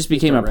 It just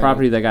became a already.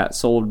 property that got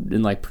sold,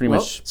 and like pretty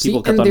much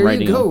people kept and on there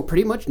writing. you go. them.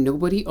 Pretty much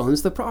nobody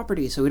owns the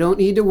property, so we don't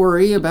need to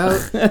worry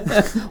about.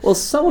 Well,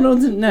 someone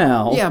owns it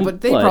now. Yeah,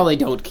 but they probably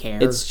don't care.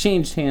 It's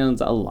changed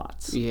hands a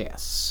lot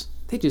Yes,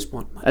 they just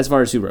want money. as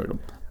far as who wrote them.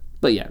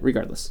 But yeah,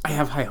 regardless. I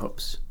have high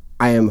hopes.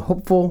 I am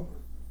hopeful,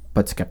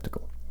 but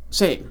skeptical.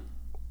 Same,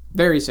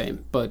 very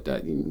same. But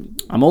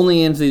I'm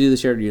only in if they do the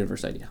shared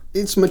universe idea.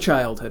 it's my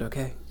childhood,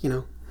 okay?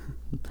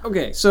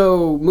 Okay,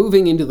 so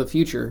moving into the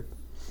future,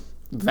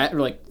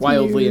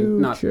 wildly and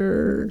not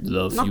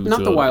The future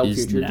not the wild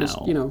is future,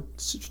 now.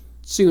 just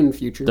soon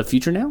future. The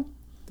future now?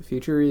 The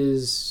future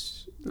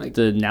is like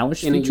The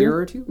nowish in future? a year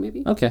or two,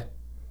 maybe, Okay.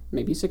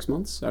 maybe 6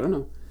 months. I don't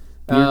know.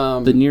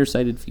 The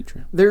nearsighted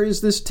future. There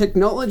is this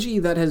technology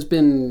that has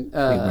been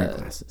My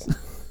glasses.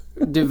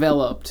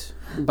 developed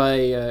by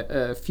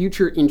a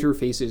Future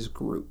Interfaces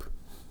Group.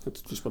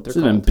 That's just what they're It's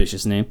an called.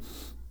 ambitious name.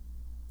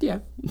 Yeah,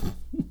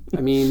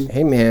 I mean,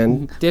 Hey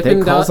man, they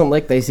Dippin' calls Dot- them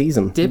like they sees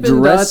them, Dippin'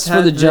 Dress Dots for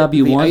have the job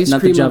you want, ice not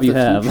the cream job of you the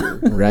have. future.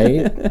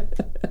 right?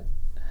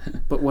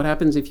 But what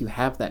happens if you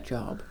have that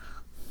job?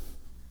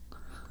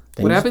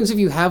 Then What you- happens if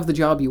you have the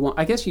job you want?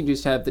 I guess you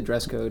just have the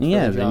dress code. For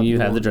Yeah, the then job you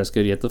have the want. dress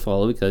code you have to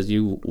follow because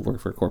you work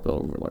for corporate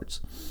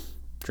overlords.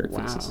 Jerk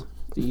faces. Wow,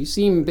 you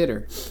seem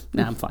bitter.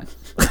 Nah, I'm fine.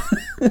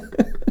 Do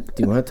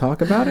you want to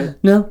talk about it?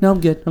 No,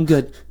 I'm good. I'm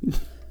good.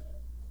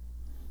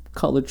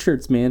 Collared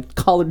shirts, man.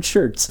 Collared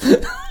shirts.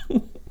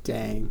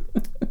 Dang.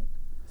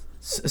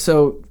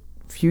 So,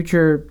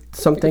 future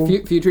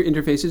something. Future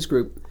Interfaces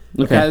Group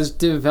Okay. has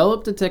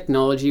developed a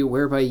technology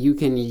whereby you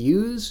can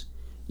use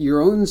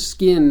your own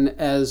skin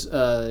as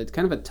a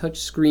kind of a touch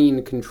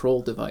screen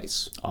control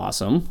device.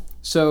 Awesome.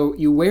 So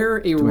you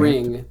wear a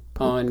ring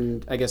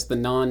on, I guess, the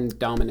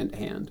non-dominant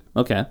hand,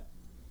 Okay.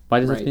 Why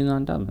does it have to Right. be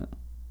non-dominant?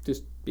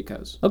 just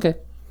because. Okay.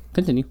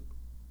 Continue.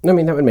 I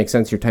mean, that would make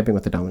sense. You're typing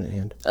with the dominant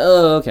hand.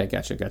 Oh, okay.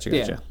 Gotcha.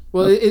 Yeah.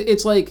 Well,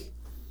 it's like,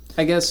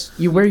 I guess.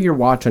 You wear your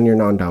watch on your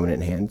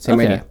non-dominant hand. Same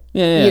Okay. idea.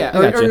 Yeah.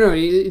 I gotcha. or no,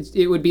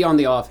 it would be on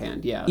the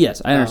offhand. Yeah.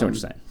 Yes, I understand what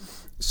you're saying.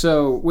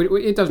 So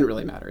it doesn't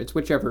really matter. It's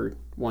whichever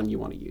one you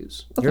want to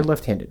use. You're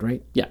left-handed,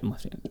 right? Yeah, I'm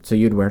left-handed. So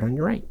you'd wear it on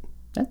your right.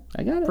 Yeah,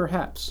 I got it.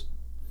 Perhaps.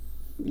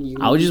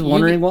 I was just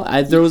wondering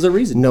why. There was a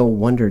reason. No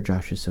wonder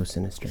Josh is so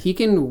sinister. He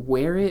can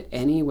wear it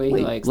any way he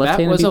likes. That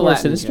left-handed was a people are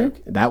Latin sinister?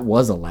 joke. That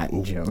was a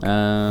Latin joke.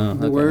 The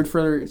Okay. word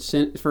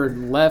for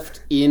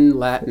left in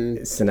Latin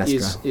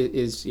Sinistra.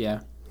 is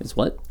It's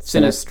what?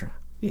 Sinistra.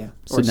 Yeah,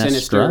 or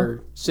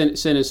Sinistra? sinister,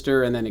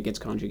 sinister, and then it gets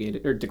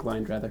conjugated or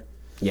declined rather,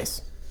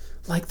 Yes.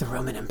 like the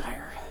Roman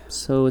Empire.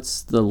 So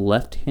it's the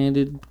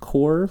left-handed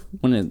core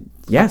when it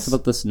Yes. talks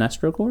about the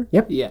Sinestro core?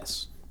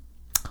 Yes,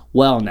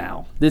 Well,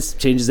 now this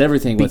changes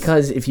everything.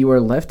 Because if you were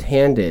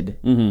left-handed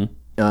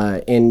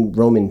in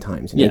Roman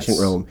times, in Yes. ancient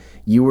Rome,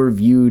 you were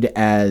viewed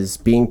as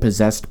being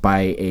possessed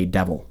by a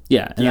devil.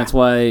 yeah, and that's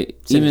why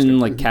even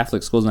like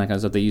Catholic schools and that kind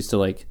of stuff, they used to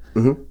like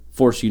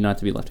force you not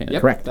to be left-handed.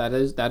 yep, Correct. That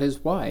is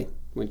why,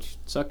 which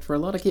sucked for a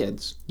lot of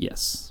kids.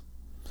 Yes.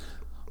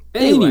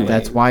 Anyway,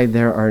 That's why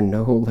there are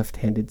no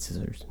left-handed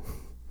scissors.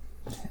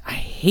 I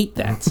hate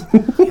that.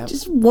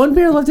 Just one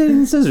pair of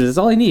left-handed scissors. That's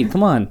all I need.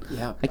 Come on.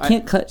 Yeah, I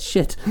can't cut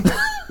shit.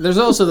 there's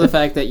also the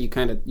fact that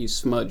you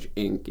smudge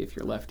ink if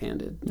you're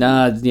left-handed.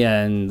 Yeah,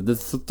 and the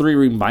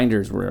 3-ring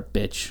binders were a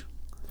bitch.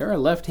 There are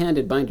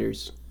left-handed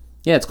binders.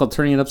 Yeah, it's called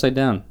turning it upside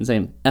down and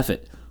saying F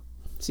it.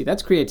 See,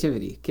 that's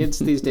creativity. Kids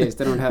these days,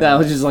 they don't have That that.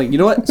 was just like, you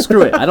know what?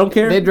 Screw it. I don't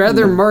care. They'd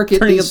rather market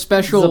Turning these it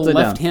special upside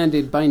down.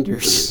 left-handed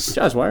binders.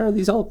 Josh, why are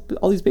these all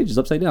these pages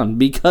upside down?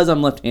 Because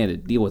I'm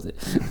left-handed. Deal with it.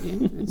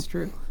 Yeah, it's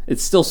true.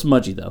 It's still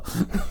smudgy though.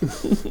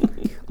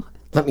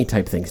 Let me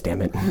type things,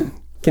 damn it.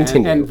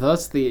 Continue. And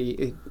thus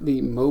the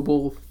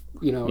mobile,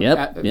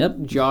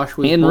 Yep. Josh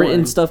was Handwritten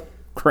born. stuff.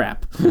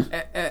 Crap.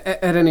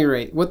 At any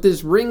rate, what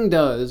this ring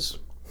does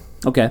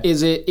Okay.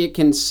 is it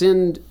can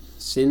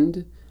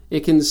send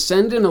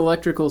an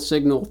electrical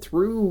signal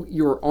through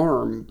your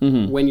arm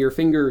when your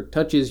finger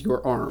touches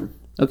your arm.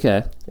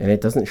 Okay. And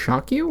it doesn't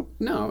shock you?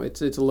 No,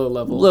 it's a low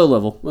level. Low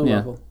level. Low yeah.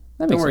 level.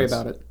 That Don't makes worry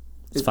sense. about it.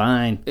 It's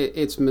fine.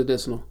 It's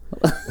medicinal.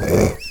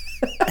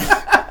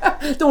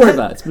 Don't worry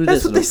about it. It's That's what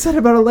medicinal. they said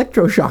about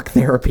electroshock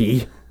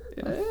therapy.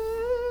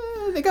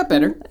 They got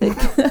better.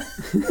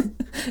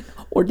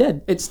 Or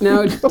dead. It's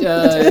now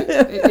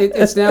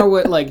it's now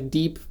what, like,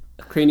 deep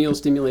cranial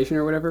stimulation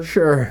or whatever.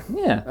 Sure.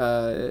 Yeah.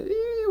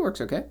 It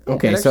works okay.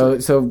 Okay,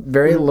 It so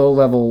very low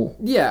level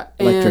yeah,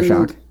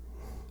 electroshock. and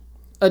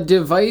a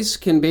device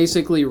can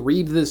basically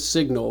read this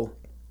signal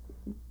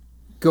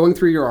going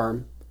through your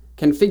arm,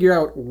 can figure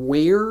out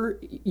where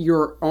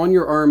on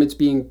your arm it's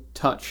being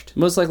touched.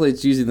 Most likely,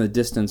 it's using the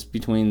distance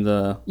between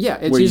the. Yeah,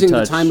 it's where you using the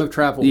touch. time of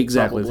travel.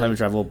 Exactly, the probably. time of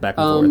travel back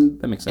and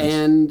forth. That makes sense.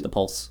 and the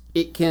pulse.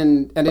 It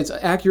can, and it's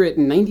accurate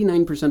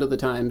 99% of the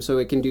time. So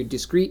it can do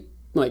discrete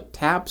like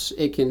taps.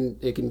 It can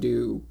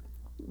do,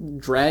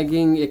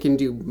 dragging. It can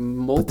do That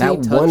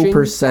multi-touching.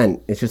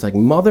 1%, it's just like,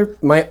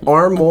 my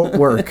arm won't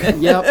work.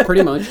 Yeah,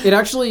 pretty much. It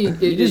actually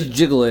You just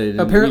jiggle it.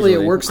 apparently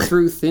easily. it works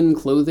through thin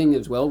clothing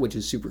as well, which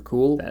is super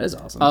cool. That is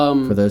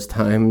awesome. For those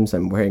times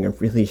I'm wearing a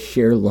really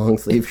sheer long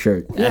sleeve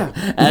shirt. Yeah,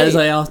 As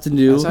I often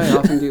do. as I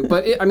often do.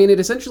 But it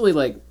essentially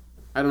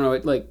I don't know.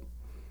 It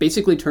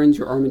basically turns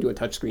your arm into a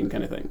touchscreen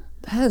kind of thing.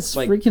 That's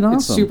Like, freaking awesome.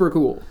 It's super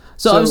cool.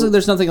 So obviously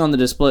there's nothing on the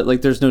display,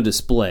 like there's no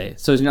display.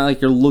 So it's not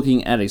like you're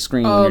looking at a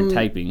screen when you're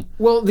typing.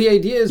 Well, the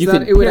idea is You that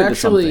could it would pair to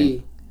actually.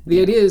 something.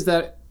 The idea is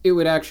that it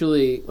would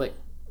actually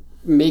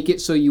make it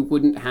so you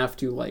wouldn't have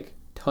to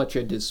touch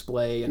a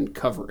display and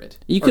cover it.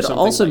 You or could something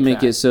also like make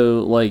that. it so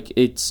like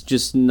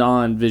it's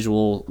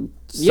non-visual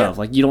stuff. Yeah.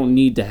 Like you don't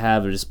need to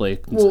have a display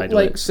inside of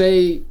it.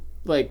 say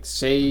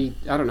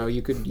I don't know.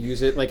 You could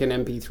use it like an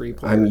MP3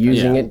 player. I'm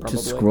using Yeah, it to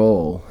probably.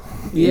 scroll.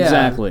 Yeah.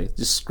 Exactly.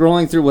 Just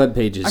scrolling through web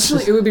pages.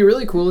 Actually, it would be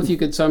really cool if you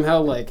could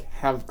somehow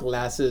have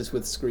glasses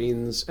with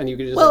screens and you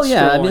could just well,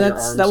 yeah. scroll I mean, on your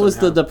arm that was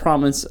somehow. the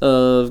promise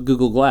of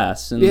Google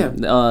Glass, and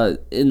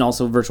and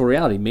also virtual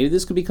reality. Maybe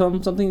this could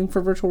become something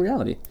for virtual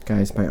reality.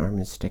 Guys, my arm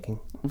is sticking.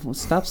 Well,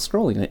 stop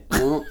scrolling it.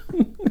 Well,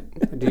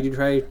 did you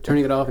try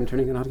turning it off and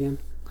turning it on again?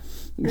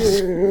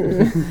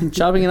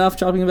 Chopping it off,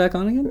 chopping it back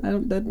on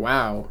again.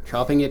 Wow,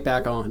 chopping it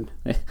back on.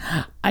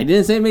 I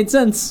didn't say it made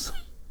sense.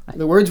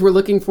 The words we're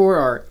looking for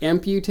are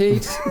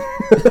amputate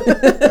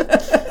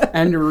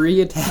and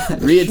reattach.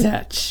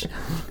 Reattach.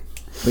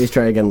 Please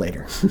try again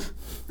later.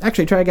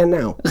 Actually, try again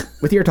now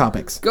with your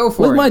topics. Go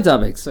for With it. my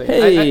topics. So,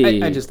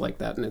 Hey, I just like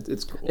that, and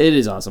it's cool. it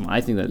is awesome. I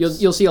think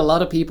that's. You'll see a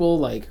lot of people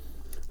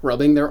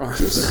rubbing their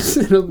arms.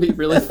 It'll be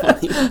really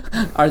funny.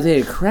 Are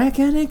they a crack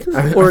addict,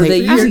 Are or are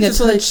they they using a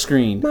just like- touch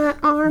screen? My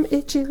arm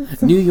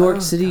itches. New York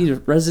City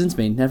residents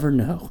may never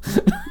know.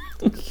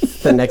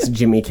 The next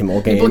Jimmy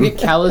Kimmel People game. get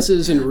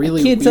calluses in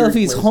really Can't tell if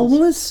weird he's places.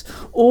 homeless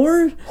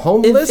or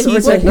Homeless if or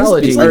he's a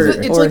technology hippie user?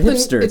 It's or like a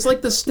hipster. It's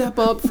like the step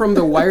up from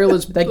the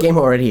wireless. That game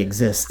already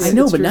exists. I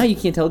know, it's but true. now you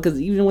can't tell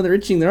because even when they're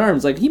itching their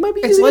arms, like he might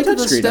be It's using like a the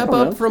touchscreen. step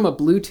up from a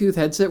Bluetooth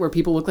headset where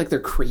people look like they're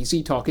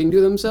crazy talking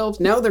to themselves.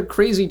 Now they're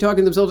crazy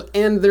talking to themselves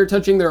and they're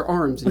touching their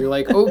arms, and you're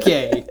like,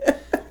 okay.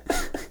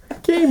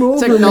 Game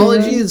over.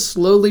 Technology man. is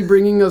slowly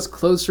bringing us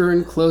closer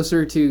and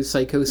closer to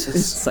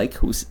psychosis.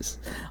 Psychosis.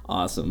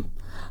 Awesome.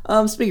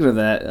 Speaking of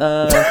that,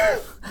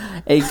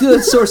 a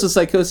good source of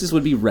psychosis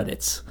would be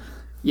Reddit.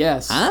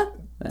 Yes. Huh?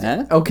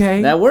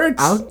 Okay. That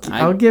works.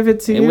 I'll give it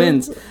to It you.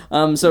 wins.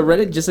 So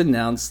Reddit just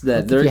announced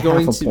that they're give you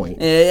going half a to point.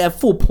 a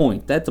full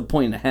point. That's a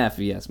point and a half, if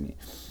you ask me.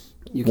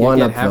 You can't One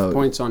get upvote. half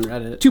points on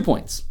Reddit. 2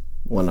 points.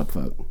 One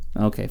upvote.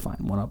 Okay, fine.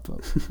 One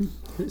upvote.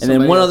 And then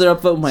Somebody one else- other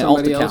upvote might alt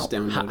Somebody else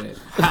account. download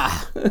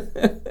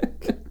it.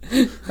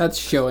 That's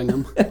showing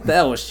them.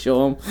 That will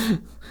show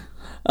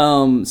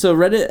them. So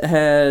Reddit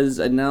has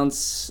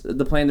announced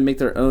the plan to make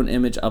their own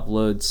image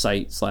upload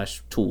site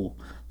 / tool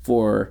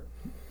for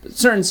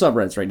certain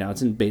subreddits right now.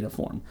 It's in beta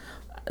form.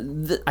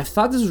 I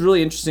thought this was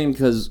really interesting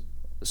because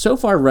so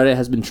far Reddit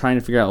has been trying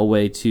to figure out a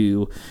way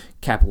to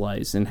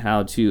capitalize and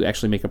how to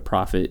actually make a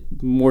profit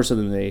more so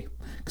than they...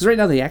 Because right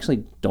now they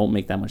actually don't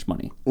make that much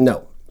money.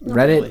 No.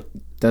 Reddit really.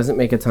 doesn't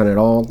make a ton at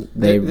all.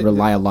 They They-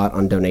 rely a lot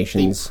on They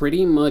donations.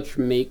 pretty much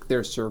make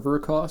their server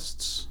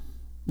costs,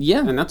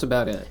 Yeah. and that's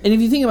about it. And if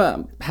you think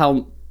about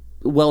how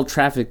well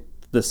trafficked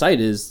the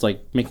site is,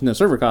 like making the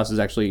server cost is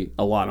actually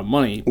a lot of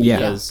money. Yeah.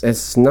 Because,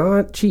 It's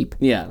not cheap.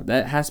 yeah,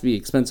 that has to be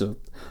expensive.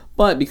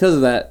 But because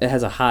of that, it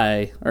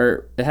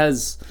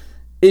has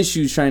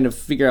issues trying to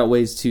figure out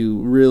ways to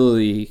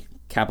really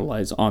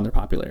capitalize on their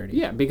popularity.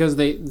 Yeah, because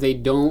they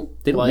don't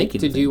don't like make to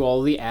anything. do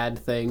all the ad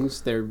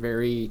things. They're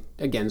very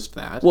against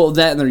that. Well,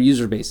 that and their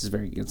user base is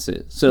very against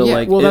it. So, Yeah,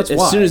 like, well, that's as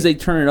why. soon as they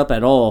turn it up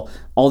at all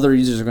their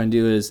users are going to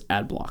do is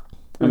ad block.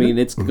 I mean,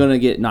 it's going to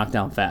get knocked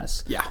down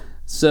fast. yeah.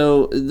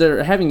 So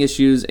they're having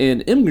issues,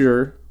 and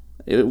Imgur,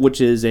 which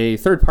is a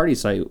third-party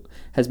site,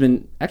 has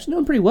been actually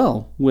doing pretty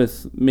well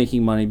with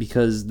making money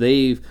because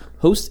they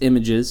host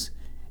images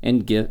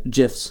and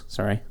GIFs.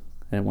 Sorry,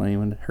 I didn't want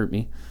anyone to hurt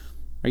me.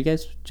 Are you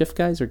guys GIF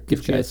guys or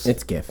GIF guys?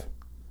 It's GIF.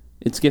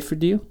 It's GIF for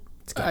you?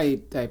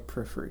 I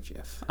prefer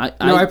GIF. I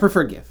I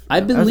prefer GIF.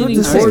 I've been I was about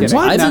leaning to say, towards.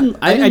 what?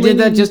 I did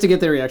that just to get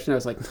their reaction. I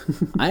was like,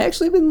 I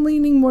actually been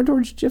leaning more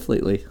towards GIF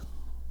lately.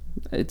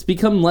 It's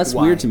become less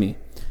Why? weird to me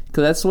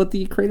because that's what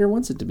the creator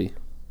wants it to be.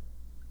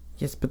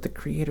 Yes, but the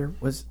creator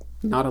was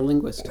not a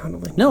linguist. not a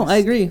linguist. No, I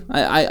agree.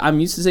 I'm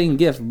used to saying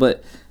GIF,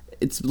 but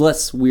it's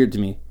less weird to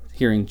me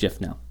hearing GIF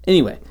now.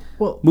 Anyway,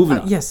 Well, moving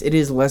on. Yes, it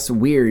is less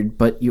weird,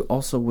 but you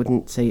also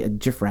wouldn't say a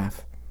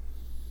GIF-RAF.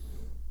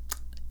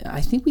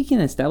 I think we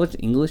can establish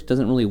English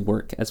doesn't really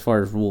work as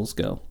far as rules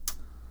go.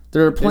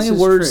 There are plenty of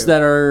is words true.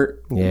 that are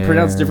Yeah.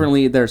 pronounced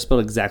differently that are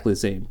spelled exactly the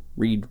same.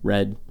 Read,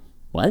 read,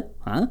 what?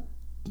 Huh?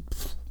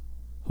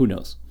 Who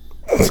knows?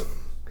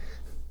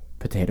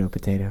 Potato,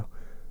 potato.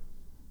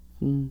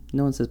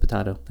 No one says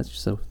potato. That's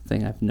just a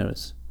thing I've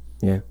noticed.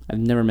 Yeah. I've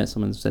never met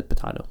someone who said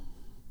potato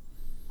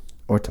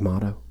Or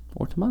tomato.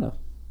 or tomato.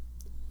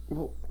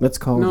 Let's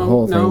call the No,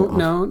 whole thing no, off.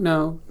 no,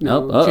 no, Oh,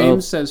 no. uh-oh.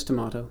 James says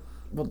tomato.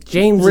 Well,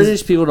 James,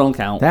 British people don't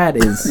count. that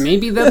is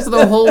Maybe that's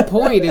the whole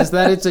point, is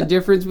that it's a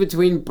difference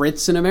between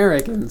Brits and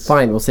Americans.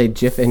 fine. We'll say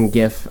GIF and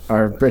GIF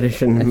are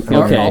British and American.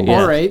 Okay, yeah.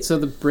 All right, so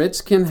the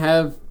Brits can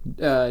have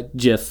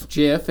GIF.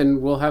 GIF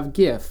and we'll have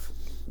GIF.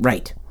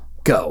 Right.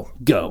 Go.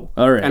 Go.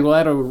 All right. And we'll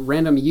add a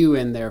random U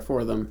in there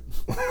for them.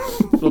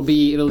 it'll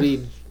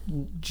be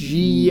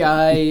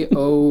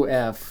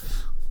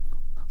GIOF.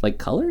 Like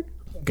color?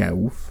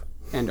 Goof.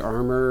 And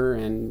armor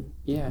and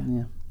yeah.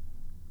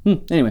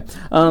 Anyway,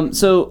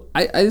 so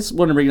I just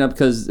want to bring it up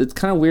because it's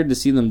kind of weird to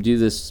see them do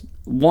this.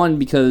 One,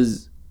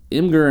 because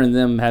Imgur and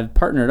them have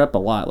partnered up a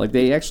lot. Like,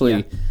 they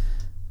actually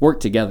work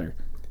together.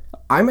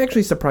 I'm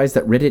actually surprised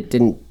that Reddit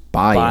didn't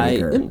buy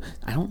Imgur.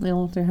 I don't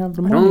know if they have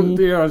the money.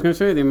 I was going to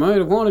say they might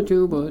have wanted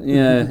to, but...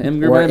 Yeah,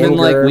 Imgur Or might have been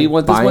like, Imgur we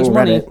want this much buying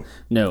money. Reddit.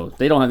 No,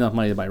 they don't have enough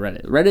money to buy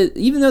Reddit. Reddit,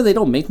 even though they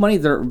don't make money,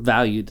 they're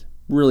valued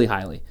really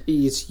highly.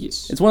 Yes.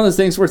 It's one of those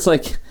things where it's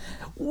like,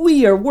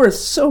 we are worth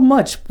so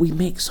much, we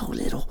make so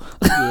little.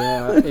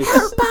 Yeah,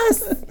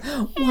 it's...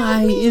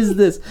 Why is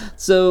this?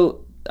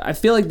 So I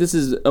feel like this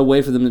is a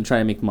way for them to try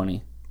and make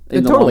money.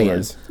 It totally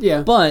is.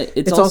 Yeah. But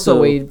It's also a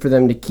way for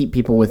them to keep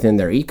people within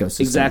their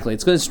ecosystem. Exactly.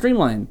 It's going to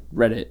streamline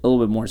Reddit a little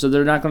bit more. So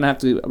they're not going to have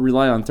to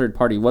rely on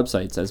third-party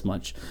websites as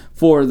much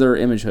for their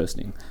image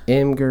hosting.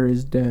 Imgur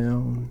is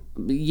down.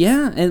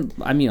 Yeah, and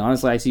I mean,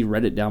 honestly, I see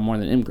Reddit down more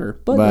than Imgur.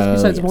 But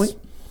that's besides the point.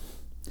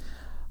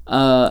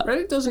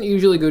 Reddit doesn't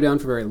usually go down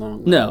for very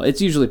long. No,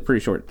 it's usually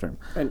pretty short term.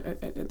 And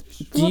there's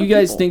just a Do lot you of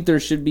guys people. think there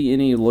should be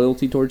any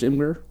loyalty towards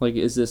Imgur? Like,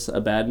 is this a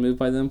bad move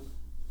by them?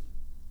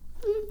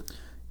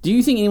 Do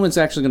you think anyone's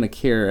actually going to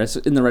care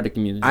in the Reddit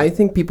community? I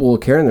think people will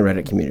care in the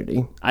Reddit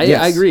community. I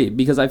Yes. agree,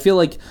 because I feel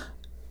like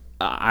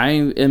I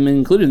am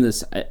included in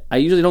this. I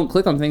usually don't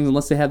click on things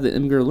unless they have the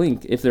Imgur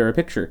link if they're a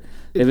picture.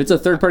 If it's a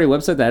third-party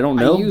website that I don't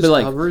know, I use be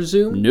like, Hover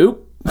Zoom.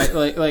 nope.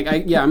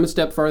 I'm a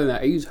step farther than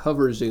that. I use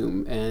Hover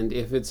Zoom, and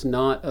if it's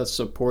not a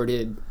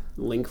supported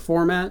link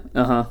format,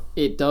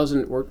 it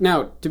doesn't work.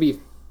 Now, to be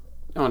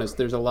honest,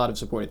 there's a lot of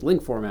supported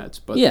link formats,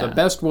 but Yeah. the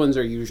best ones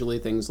are usually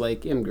things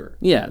like Imgur.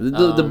 Yeah,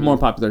 the more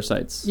popular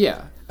sites.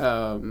 Yeah.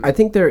 I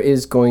think there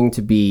is going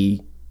to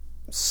be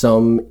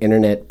some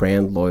internet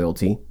brand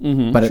loyalty,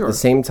 but at the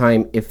same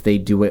time, if they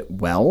do it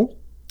well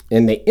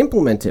and they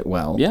implement it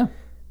well, Yeah.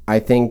 I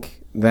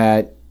think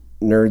that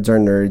nerds are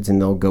nerds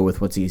and they'll go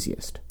with what's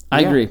easiest.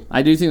 I agree.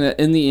 I do think that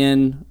in the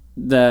end,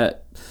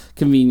 that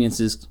convenience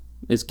is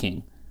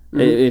king.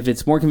 If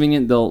it's more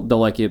convenient, they'll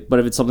like it. But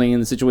if it's something in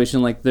the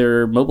situation like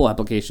their mobile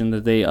application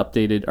that they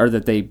updated or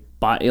that they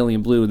bought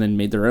Alien Blue and then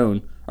made their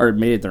own or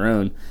made it their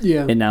own,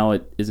 and now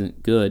it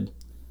isn't good.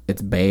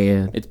 It's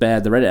bad. It's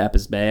bad. The Reddit app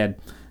is bad.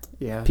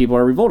 Yeah. People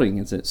are revolting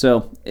against it.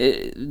 So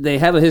they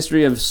have a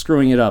history of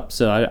screwing it up.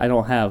 So I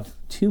don't have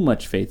too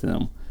much faith in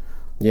them.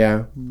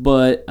 Yeah.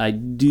 But I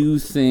do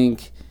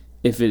think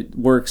if it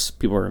works,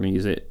 people are going to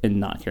use it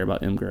and not care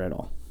about Imgur at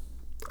all.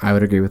 I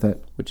would agree with that.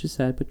 Which is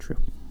sad, but true.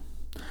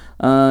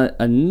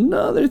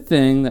 Another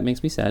thing that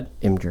makes me sad.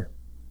 Imgur.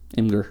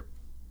 Imgur.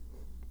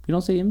 You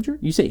don't say Imgur?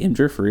 You say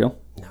Imgur for real?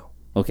 No.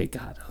 Okay,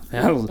 God.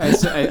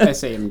 I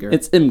say Imgur.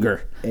 It's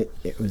Imgur.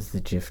 It was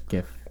the GIF.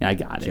 I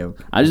got it.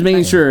 Joke. I'm just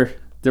making sure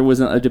there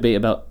wasn't a debate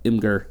about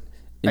Imgur.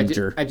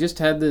 Imgur. I just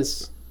had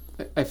this.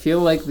 I feel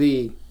like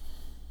the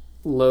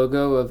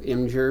logo of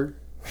Imgur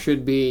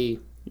should be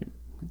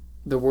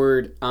the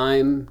word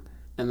 "I'm"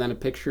 and then a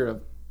picture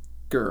of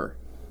Gur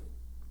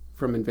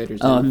from Invader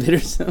Zim. Invader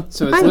Zim.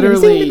 So it's I'm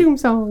literally. gonna sing the doom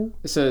song.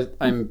 So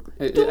I'm.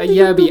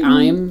 It'd be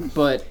I'm,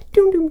 but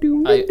Doom doom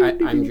doom.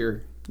 I'm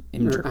Gur.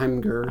 Imgur.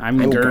 I'm Gur.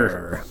 I'm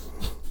Gur.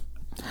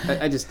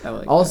 I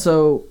like.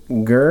 Also,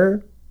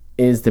 Gur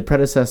is the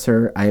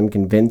predecessor, I am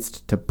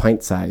convinced, to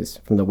Pint Size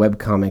from the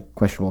webcomic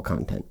Questionable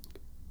Content.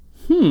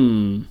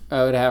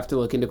 I would have to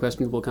look into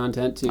questionable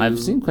content to. I've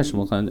seen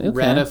questionable content. Okay.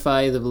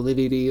 ratify the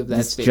validity of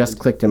that It's statement. just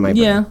clicked in my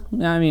brain.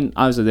 Yeah, I mean,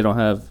 obviously they don't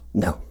have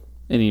No.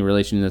 any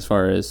relation as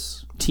far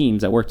as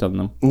teams that worked on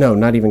them. No,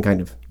 not even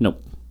kind of.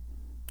 Nope.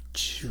 I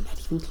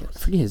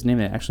forget his name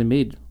that actually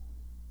made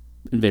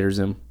Invader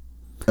Zim.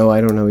 Oh,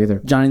 I don't know either.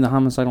 Johnny the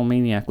Homicidal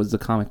Maniac was the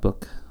comic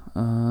book.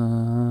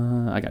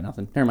 I got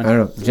nothing. Never mind. I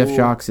don't know. Jeff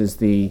Jocks is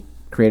the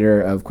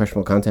creator of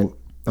Questionable Content.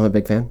 I'm a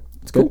big fan.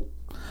 It's good.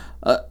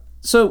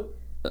 So,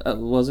 what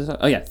was I saying?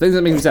 Oh yeah, things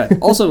that make me sad.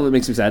 Also, what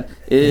makes me sad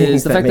is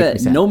Things the that fact make me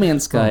that sad. No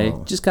Man's Sky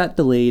Oh. just got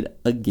delayed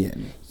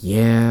again.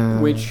 Yeah.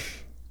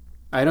 Which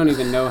I don't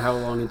even know how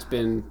long it's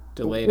been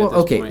delayed Well, at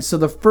this okay, point. so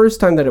the first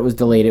time that it was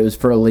delayed, it was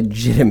for a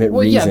legitimate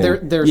Well,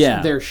 reason.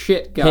 yeah, their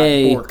shit got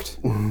Hey, borked.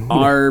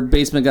 Our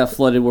basement got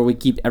flooded where we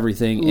keep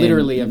everything.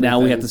 Literally and now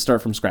we everything. have to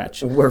start from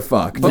scratch. We're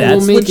fucked. But That's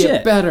we'll make legit.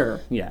 it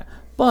better. Yeah.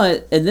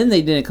 And then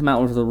they didn't come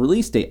out with a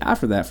release date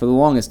after that for the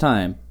longest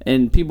time.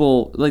 And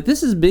people, like,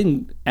 this has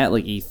been at,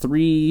 like,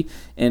 E3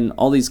 and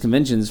all these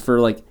conventions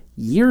for, like,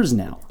 years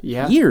now.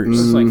 Yeah. Years.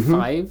 It's like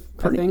 5,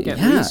 I think, at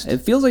yeah. least. It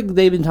feels like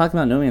they've been talking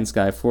about No Man's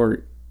Sky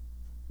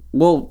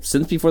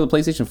since before the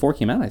PlayStation 4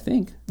 came out, I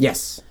think.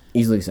 Yes,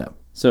 easily so.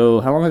 So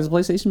how long has the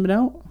PlayStation been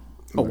out?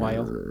 A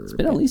while. It's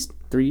been at least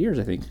 3 years,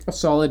 I think. A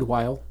solid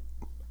while.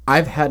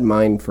 I've had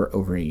mine for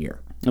over a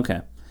year.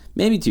 Okay.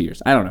 Maybe 2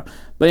 years. I don't know.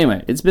 But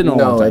anyway, it's been a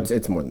long No, time.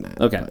 it's more than that.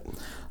 Okay.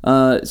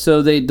 but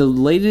So they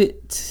delayed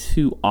it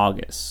to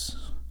August.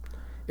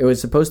 It was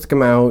supposed to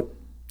come out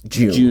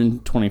June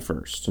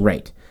 21st.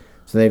 Right.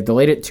 So they've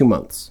delayed it 2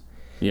 months.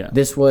 Yeah.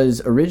 This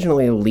was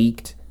originally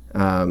leaked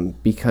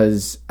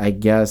because I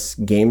guess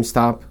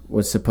GameStop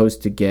was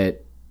supposed to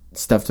get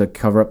stuff to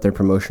cover up their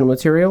promotional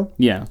material.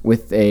 Yeah.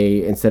 With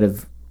instead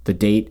of the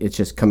date, it's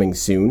just coming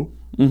soon.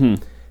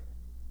 Mm-hmm.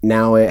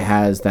 Now it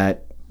has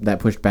that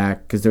pushed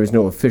back because there was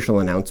no official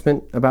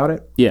announcement about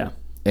it. Yeah.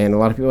 And a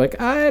lot of people are like,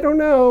 I don't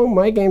know,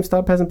 my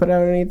GameStop hasn't put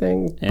out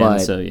anything. And but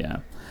so, yeah.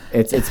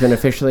 it's been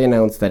officially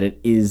announced that it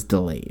is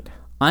delayed.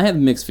 I have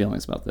mixed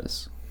feelings about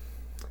this.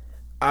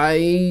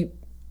 I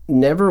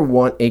never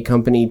want a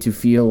company to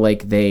feel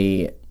like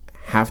they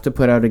have to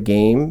put out a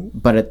game,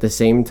 but at the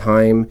same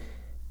time,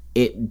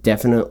 it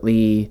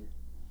definitely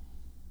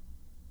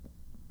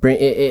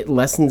it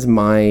lessens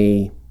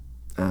my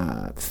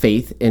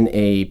faith in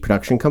a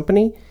production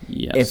company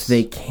Yes. if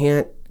they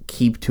can't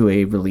keep to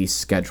a release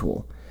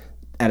schedule.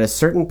 At a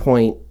certain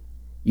point,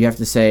 you have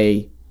to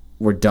say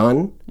we're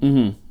done,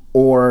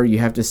 or you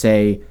have to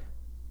say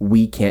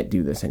we can't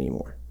do this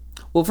anymore.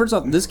 Well, first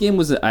off, this game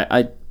was,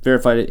 I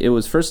verified it, it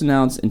was first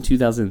announced in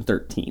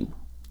 2013.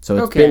 So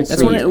it's Okay, been That's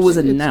 3 when years. it was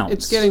announced.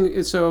 It's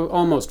getting so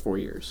almost 4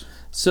 years.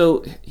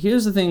 So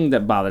here's the thing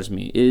that bothers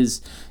me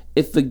is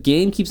if the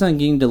game keeps on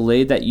getting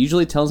delayed, that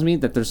usually tells me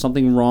that there's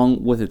something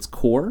wrong with its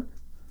core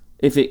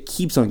if it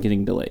keeps on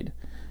getting delayed.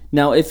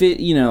 Now, if it,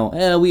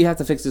 we have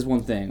to fix this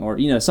one thing, or,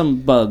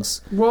 some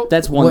bugs, Well,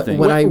 that's one thing.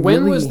 When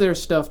really- was their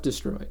stuff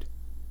destroyed?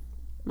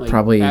 Like,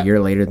 Probably a year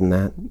later than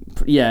that.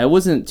 Yeah, it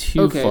wasn't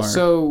too Okay, far.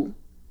 so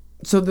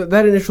So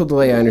that initial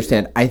delay, I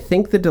understand. I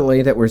think the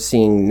delay that we're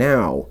seeing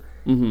now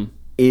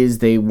is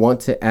they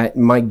want to add.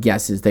 My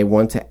guess is they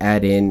want to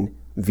add in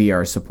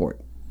VR support.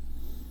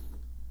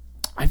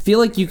 I feel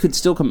like you could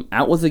still come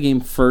out with the game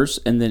first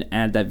and then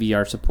add that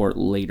VR support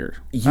later.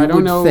 You I don't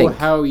would know think.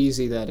 how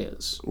easy that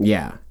is.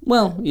 Yeah,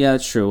 Well, yeah,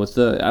 it's true. I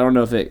don't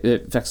know if it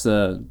affects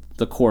the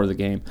core of the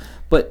game,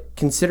 but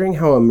considering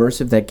how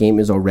immersive that game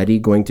is already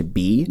going to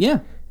be, yeah,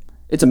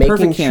 it's a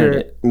perfect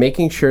candidate.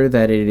 making sure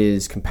that it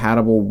is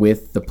compatible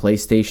with the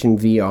PlayStation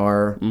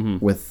VR,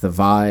 with the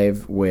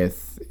Vive,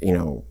 with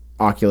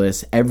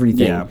Oculus,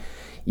 everything. Yeah.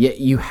 Yet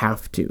you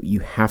have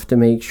to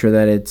make sure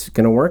that it's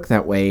going to work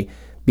that way,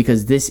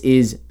 because this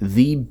is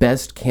the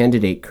best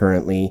candidate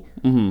currently,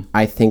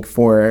 I think,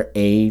 for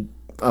a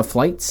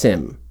flight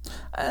sim,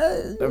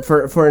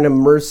 for an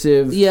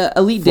immersive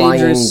Elite flying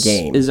Dangerous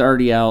game. is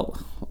already out.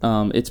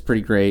 It's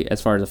pretty great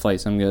as far as the flight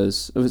sim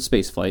goes. It was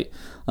space flight,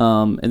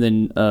 and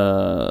then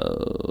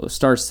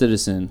Star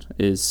Citizen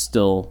is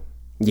still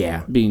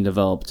being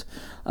developed.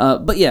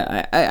 But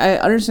yeah, I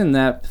understand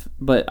that.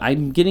 But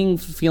I'm getting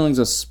feelings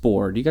of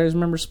Spore. Do you guys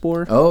remember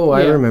Spore? Oh,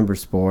 I Yeah. remember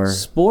Spore.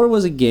 Spore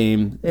was a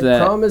game It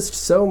that promised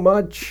so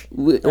much.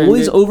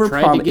 always it over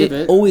tried to give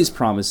it it. always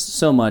promised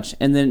so much,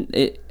 and then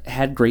it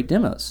had great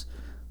demos.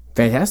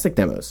 Fantastic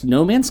demos.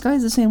 No Man's Sky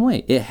is the same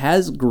way. It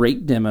has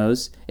great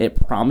demos. It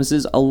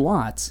promises a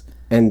lot.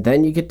 And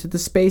then you get to the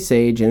space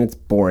age and it's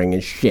boring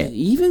as shit.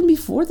 Even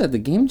before that, the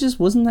game just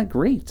wasn't that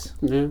great.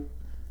 Yeah.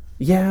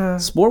 Yeah.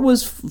 Spore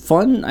was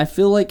fun. I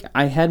feel like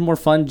I had more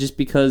fun just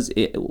because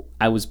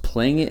I was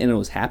playing it and it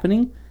was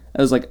happening. It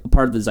was like a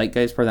part of the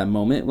zeitgeist, part of that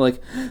moment. We're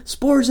like,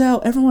 Spore's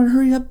out. Everyone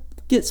hurry up,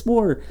 get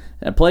Spore.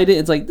 And I played it.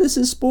 It's like, this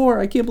is Spore.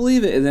 I can't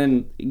believe it. And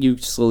then you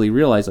slowly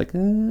realize, like,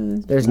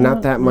 There's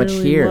not that much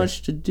really here.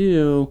 much to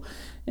do.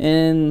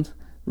 And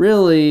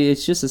really,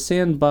 it's just a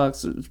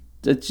sandbox.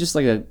 It's just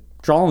like a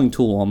drawing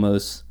tool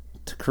almost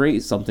to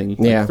create something. Like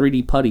Yeah.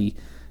 3D putty.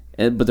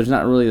 But there's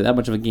not really that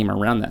much of a game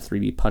around that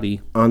 3D putty.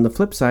 On the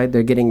flip side,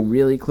 they're getting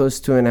really close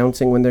to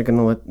announcing when they're going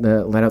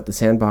to let out the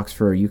sandbox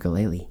for a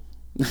ukulele.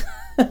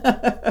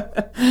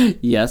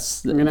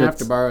 Yes. I'm gonna have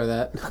to borrow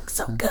that.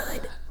 So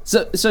good.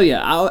 So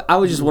yeah, I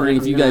was just wondering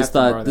if you I'm gonna guys have to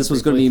borrow thought that this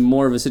was going to be briefly.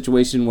 more of a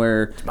situation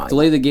where mine.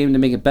 delay the game to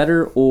make it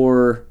better,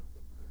 or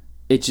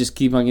it just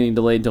keep on getting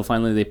delayed until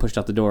finally they pushed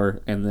out the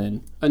door and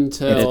then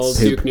Until it's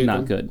Duke Nukem.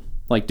 not good,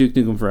 like Duke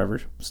Nukem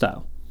Forever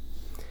style.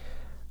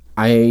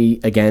 I,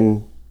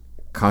 again,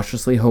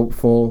 cautiously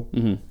hopeful,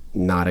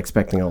 not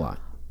expecting a lot.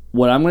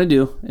 What I'm going to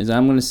do is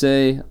I'm going to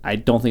say I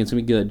don't think it's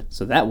going to be good.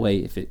 So that way,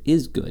 if it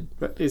is good,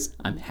 But is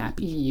I'm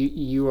happy.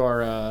 you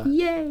are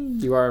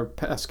you are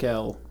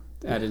Pascal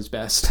at his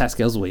best.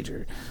 Pascal's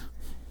wager.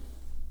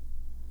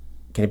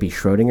 Can it be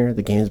Schrodinger?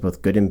 The game is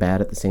both good and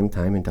bad at the same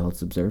time until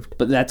it's observed.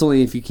 But that's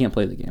only if you can't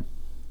play the game.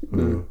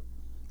 Well,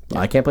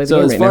 I can't play the So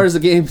game as right far now. as the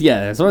game, yeah,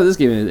 as far as this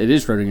game is, it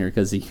is Schrodinger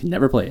because you can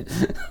never play it.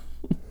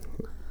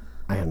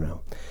 I don't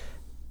know.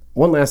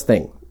 One last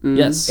thing.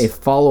 Yes. A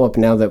follow-up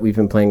now that we've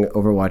been playing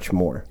Overwatch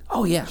more.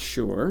 Oh yeah.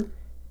 Sure.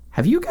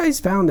 Have you guys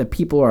found that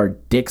people are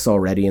dicks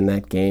already in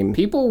that game?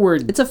 People were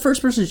It's a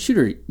first-person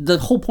shooter. The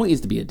whole point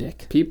is to be a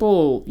dick.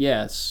 people.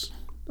 Yes.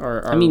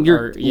 Are I mean,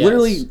 you're yes.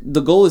 literally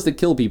the goal is to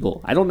kill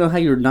people. I don't know how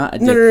you're not a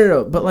dick.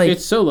 No. But like,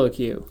 It's solo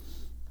queue.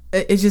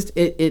 it's just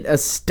it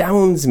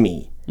astounds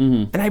me,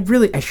 and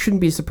I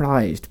shouldn't be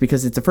surprised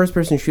because it's a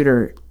first-person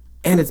shooter,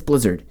 and it's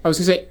Blizzard. I was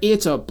gonna say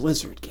it's a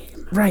Blizzard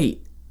game. Right.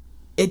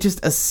 It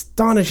just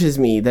astonishes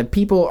me that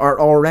people are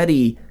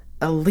already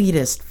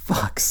elitist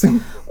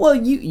fucks. Well,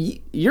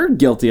 you're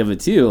guilty of it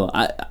too.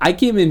 I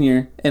came in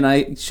here and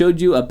I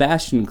showed you a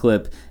Bastion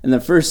clip, and the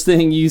first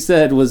thing you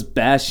said was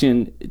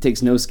Bastion. It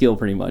takes no skill,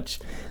 pretty much.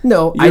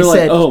 No, You're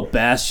like, oh,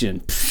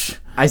 Bastion. Psh.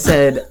 I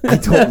said I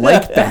don't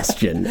like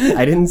Bastion.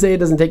 I didn't say it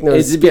doesn't take no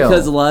Is skill. it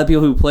because a lot of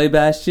people who play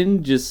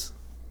Bastion just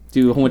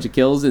do a whole bunch of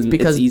kills and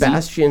because it's easy?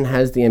 Bastion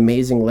has the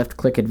amazing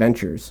left-click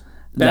adventures.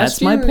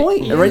 That's my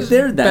point right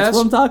there. That's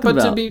what I'm talking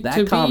about.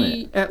 That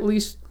comment. Be at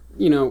least,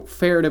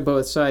 fair to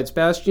both sides,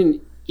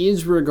 Bastion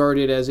is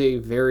regarded as a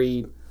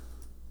very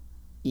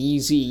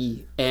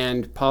easy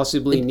and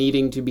possibly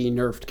needing to be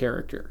nerfed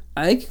character.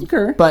 I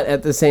concur. But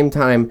at the same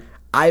time,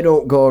 I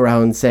don't go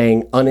around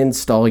saying,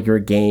 uninstall your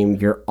game,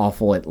 you're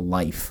awful at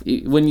life.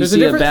 When you There's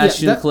see a a difference-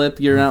 Bastion yeah, that- clip,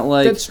 you're not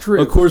like, that's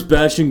true. of course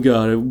Bastion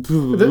got it.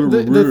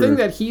 The thing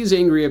that he's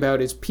angry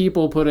about is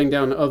people putting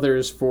down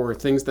others for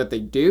things that they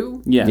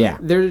do. Yeah.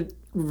 They're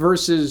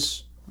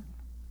versus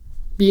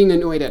being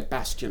annoyed at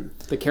Bastion,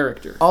 the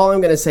character. All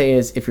I'm going to say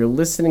is, if you're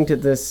listening to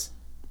this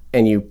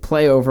and you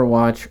play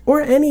Overwatch,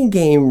 or any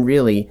game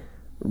really,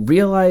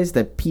 realize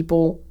that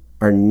people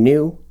are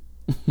new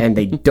and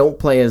they don't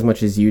play as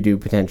much as you do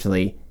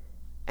potentially,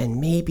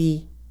 and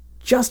maybe,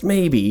 just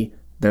maybe,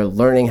 they're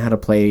learning how to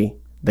play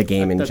the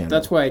game in general.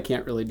 That's why I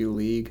can't really do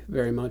League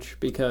very much,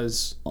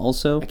 because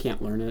Also, I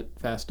can't learn it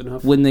fast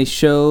enough. when they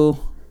show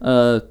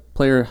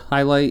player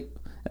highlight,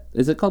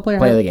 is it called player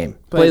Play of highlight? the game.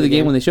 Play of the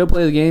game. When they show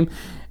play of the game,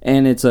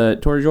 and it's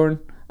Torbjorn,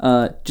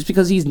 just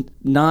because he's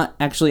not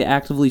actually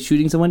actively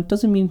shooting someone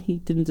doesn't mean he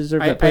didn't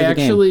deserve that play of the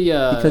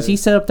game. Because he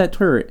set up that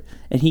turret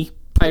and he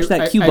pushed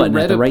that Q button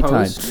at the right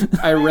time.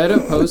 I read a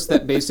post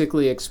that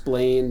basically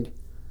explained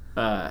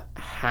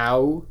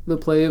how the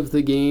play of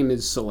the game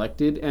is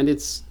selected, and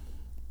it's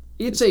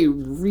a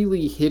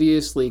really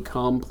hideously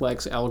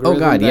complex algorithm. Oh,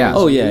 God, that yeah. is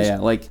Oh yeah, used. yeah.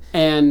 Like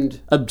And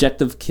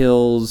objective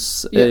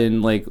kills Yeah.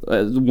 and like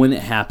when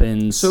it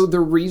happens. so the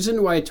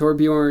reason why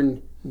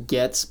Torbjorn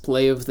gets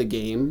play of the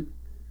game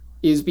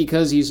is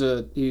because he's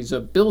a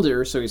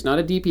builder, so he's not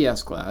a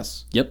DPS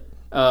class. Yep.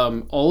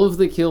 All of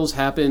the kills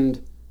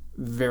happened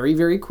very,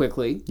 very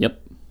quickly.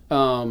 Yep.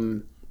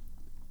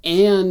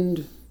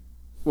 And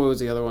what was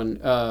the other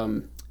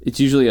one? It's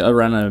usually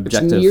around an It's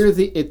objective. near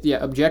the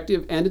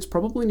objective, and it's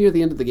probably near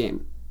the end of the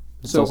game.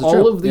 So also all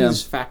true, of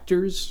these yeah.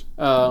 factors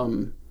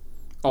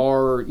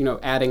are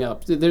adding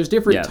up. There's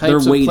different Yeah, types they're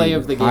of play weighted.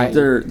 of the game.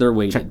 They're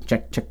weighted.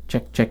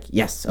 Check.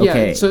 Yes,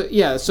 okay. So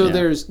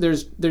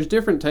there's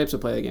different types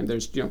of play of the game.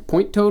 There's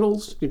point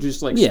totals. You're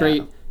just like Yeah.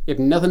 straight. If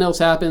nothing else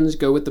happens,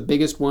 go with the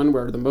biggest one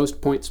where the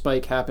most point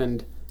spike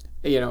happened.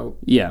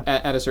 Yeah.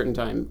 At a certain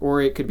time,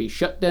 or it could be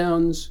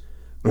shutdowns,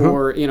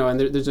 or and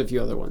there's a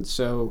few other ones.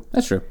 So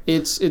That's true.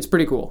 it's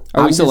pretty cool.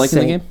 Are we I'm still just liking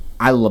the saying, game?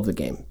 I love the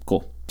game.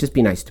 Cool. Just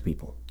be nice to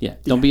people. Yeah.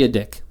 Don't be a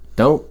dick.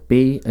 Don't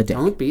be a dick.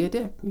 Don't be a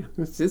dick.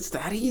 It's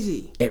that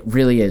easy. It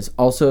really is.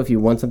 Also, if you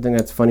want something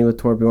that's funny with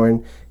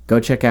Torbjorn, go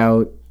check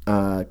out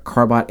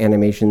Carbot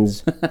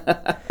Animations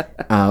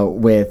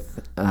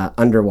with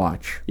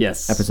Underwatch.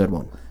 Yes. Episode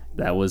 1.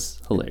 That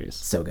was hilarious.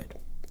 So good.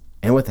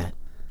 And with that,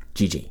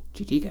 GG.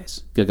 GG,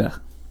 guys.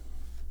 Gaga.